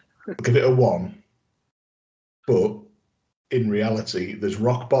I'll give it a 1. But in reality, there's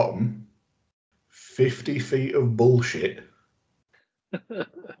rock bottom, 50 feet of bullshit,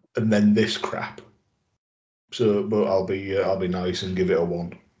 and then this crap. So, but I'll be nice and give it a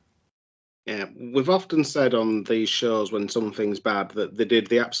 1. Yeah, we've often said on these shows when something's bad that they did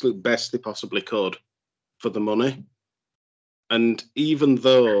the absolute best they possibly could for the money. And even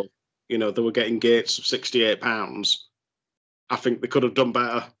though, they were getting gates of £68, I think they could have done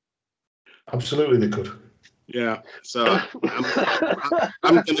better. Absolutely, they could. Yeah, so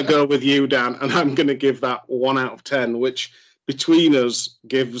I'm going to go with you, Dan, and I'm going to give that 1 out of 10, which between us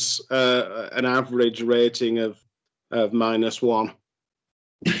gives an average rating of -1.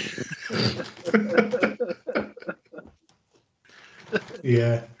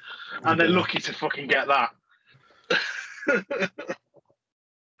 Yeah. And they're lucky to fucking get that.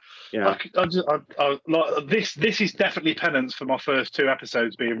 Yeah. This is definitely penance for my first 2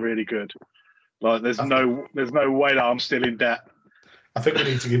 episodes being really good. Like, there's no way that I'm still in debt. I think we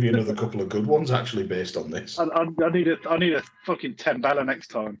need to give you another couple of good ones actually based on this. I need a fucking $10 next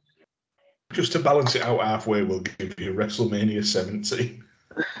time. Just to balance it out halfway, we'll give you WrestleMania 70.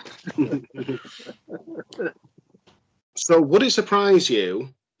 So would it surprise you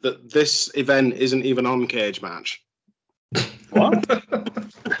that this event isn't even on Cage Match? What?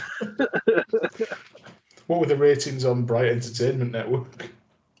 What were the ratings on Bright Entertainment Network?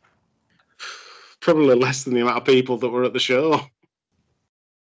 Probably less than the amount of people that were at the show.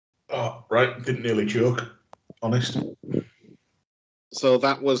 Oh, right. Didn't nearly choke. Honest. So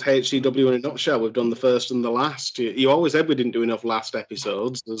that was HCW in a nutshell. We've done the first and the last. You always said we didn't do enough last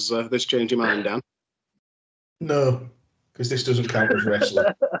episodes. Does this change your mind, Dan? No, because this doesn't count as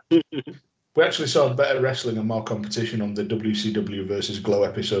wrestling. We actually saw better wrestling and more competition on the WCW versus Glow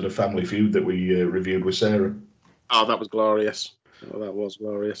episode of Family Feud that we reviewed with Sarah. Oh, that was glorious. Oh, that was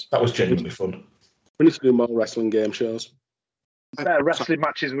glorious. That was genuinely fun. We need to do more wrestling game shows. Better wrestling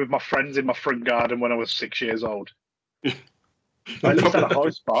matches with my friends in my front garden when I was 6 years old. At least had a high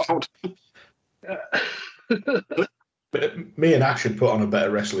spot. But me and Ash should put on a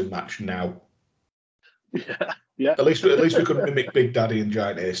better wrestling match now. Yeah. At least we couldn't mimic Big Daddy and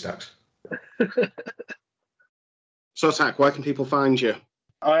Giant Haystacks. So, Tack, where can people find you?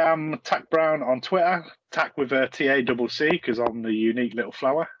 I am Tack Brown on Twitter, Tack with a TACC, because I'm the unique little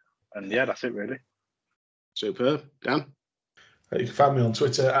flower. And yeah, that's it really. Superb. Dan? You can find me on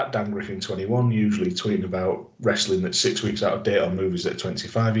Twitter at DanGriffin21, usually tweeting about wrestling that's 6 weeks out of date or movies that are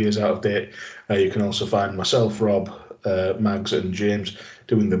 25 years out of date. You can also find myself, Rob, Mags and James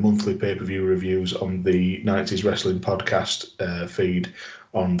doing the monthly pay-per-view reviews on the 90s Wrestling Podcast feed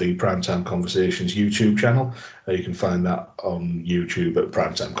on the Primetime Conversations YouTube channel. You can find that on YouTube at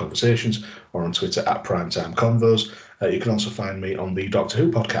Primetime Conversations or on Twitter at Primetime Convos. You can also find me on the Doctor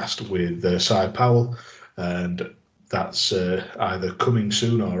Who podcast with Cy Powell, and that's either coming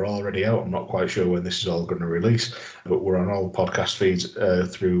soon or already out. I'm not quite sure when this is all going to release, but we're on all podcast feeds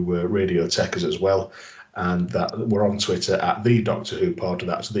through Radio Techers as well. And that we're on Twitter at the Doctor Who Pod.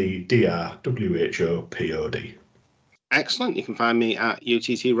 That's the DRWHOPOD. Excellent. You can find me at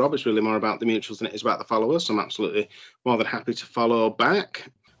UTT Rob. It's really more about the mutuals than it is about the followers. So I'm absolutely more than happy to follow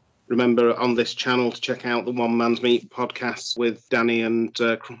back. Remember on this channel to check out the One Man's Meat podcast with Danny and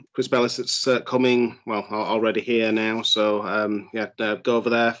Chris Bellis. It's coming, well, already here now. So, go over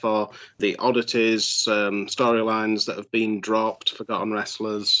there for the oddities, storylines that have been dropped, forgotten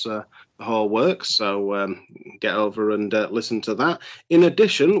wrestlers, the whole works. So get over and listen to that. In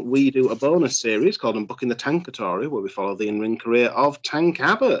addition, we do a bonus series called Unbooking the Tankatory, where we follow the in-ring career of Tank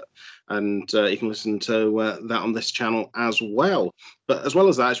Abbott. And you can listen to that on this channel as well. But as well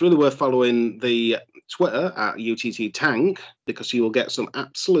as that, it's really worth following the Twitter at UTT Tank, because you will get some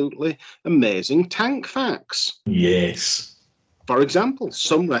absolutely amazing tank facts. Yes. For example,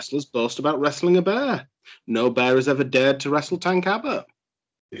 some wrestlers boast about wrestling a bear. No bear has ever dared to wrestle Tank Abbott.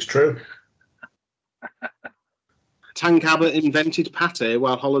 It's true. Tank Abbott invented pate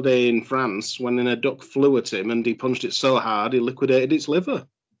while holidaying in France when a duck flew at him and he punched it so hard he liquidated its liver.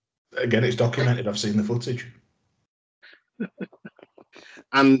 Again, it's documented. I've seen the footage.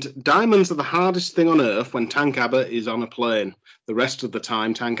 And diamonds are the hardest thing on earth when Tank Abbott is on a plane. The rest of the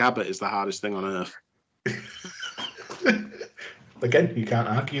time, Tank Abbott is the hardest thing on earth. Again, you can't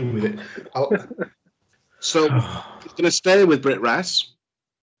argue with it. So, we're going to stay with Brit Rest,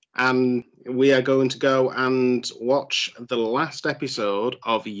 and we are going to go and watch the last episode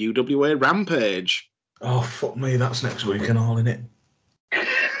of UWA Rampage. Oh, fuck me, that's next week and all, innit?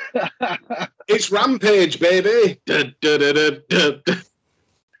 It's Rampage, baby!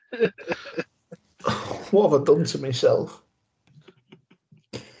 What have I done to myself?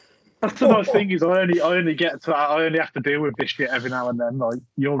 That's the nice thing is I only get to I only have to deal with this shit every now and then. Like,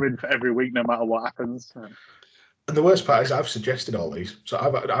 you're in for every week, no matter what happens. And the worst part is I've suggested all these, so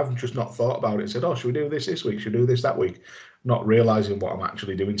I've just not thought about it. Said, "Oh, should we do this week? Should we do this that week?" Not realizing what I'm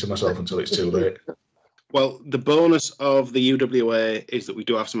actually doing to myself until it's too late. Well, the bonus of the UWA is that we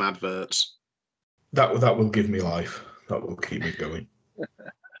do have some adverts. That will give me life. That will keep me going.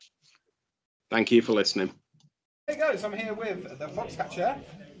 Thank you for listening. There he goes. I'm here with the Foxcatcher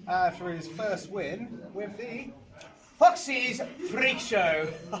for his first win with the Foxy's Freak Show.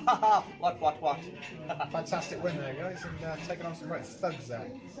 What? Fantastic win there, guys, and taking on some great thugs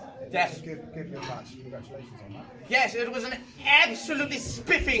there. Yes. Good match. Congratulations on that. Yes, it was an absolutely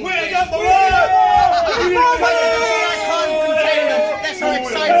spiffing We're win. number one! I can't contain them. They're so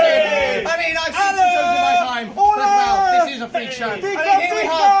excited. I mean, I've seen some shows in my time, but now this is a freak show. And here we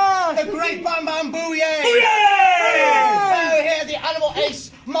have the great Bam Bam Booyah! Oh, here the animal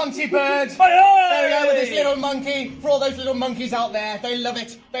ace, Monty Bird. There we go with this little monkey. For all those little monkeys out there, they love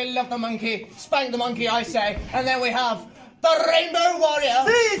it. They love the monkey. Spank the monkey, I say. And then we have the Rainbow Warrior.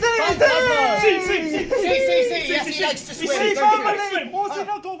 See. Yes, he likes to swim.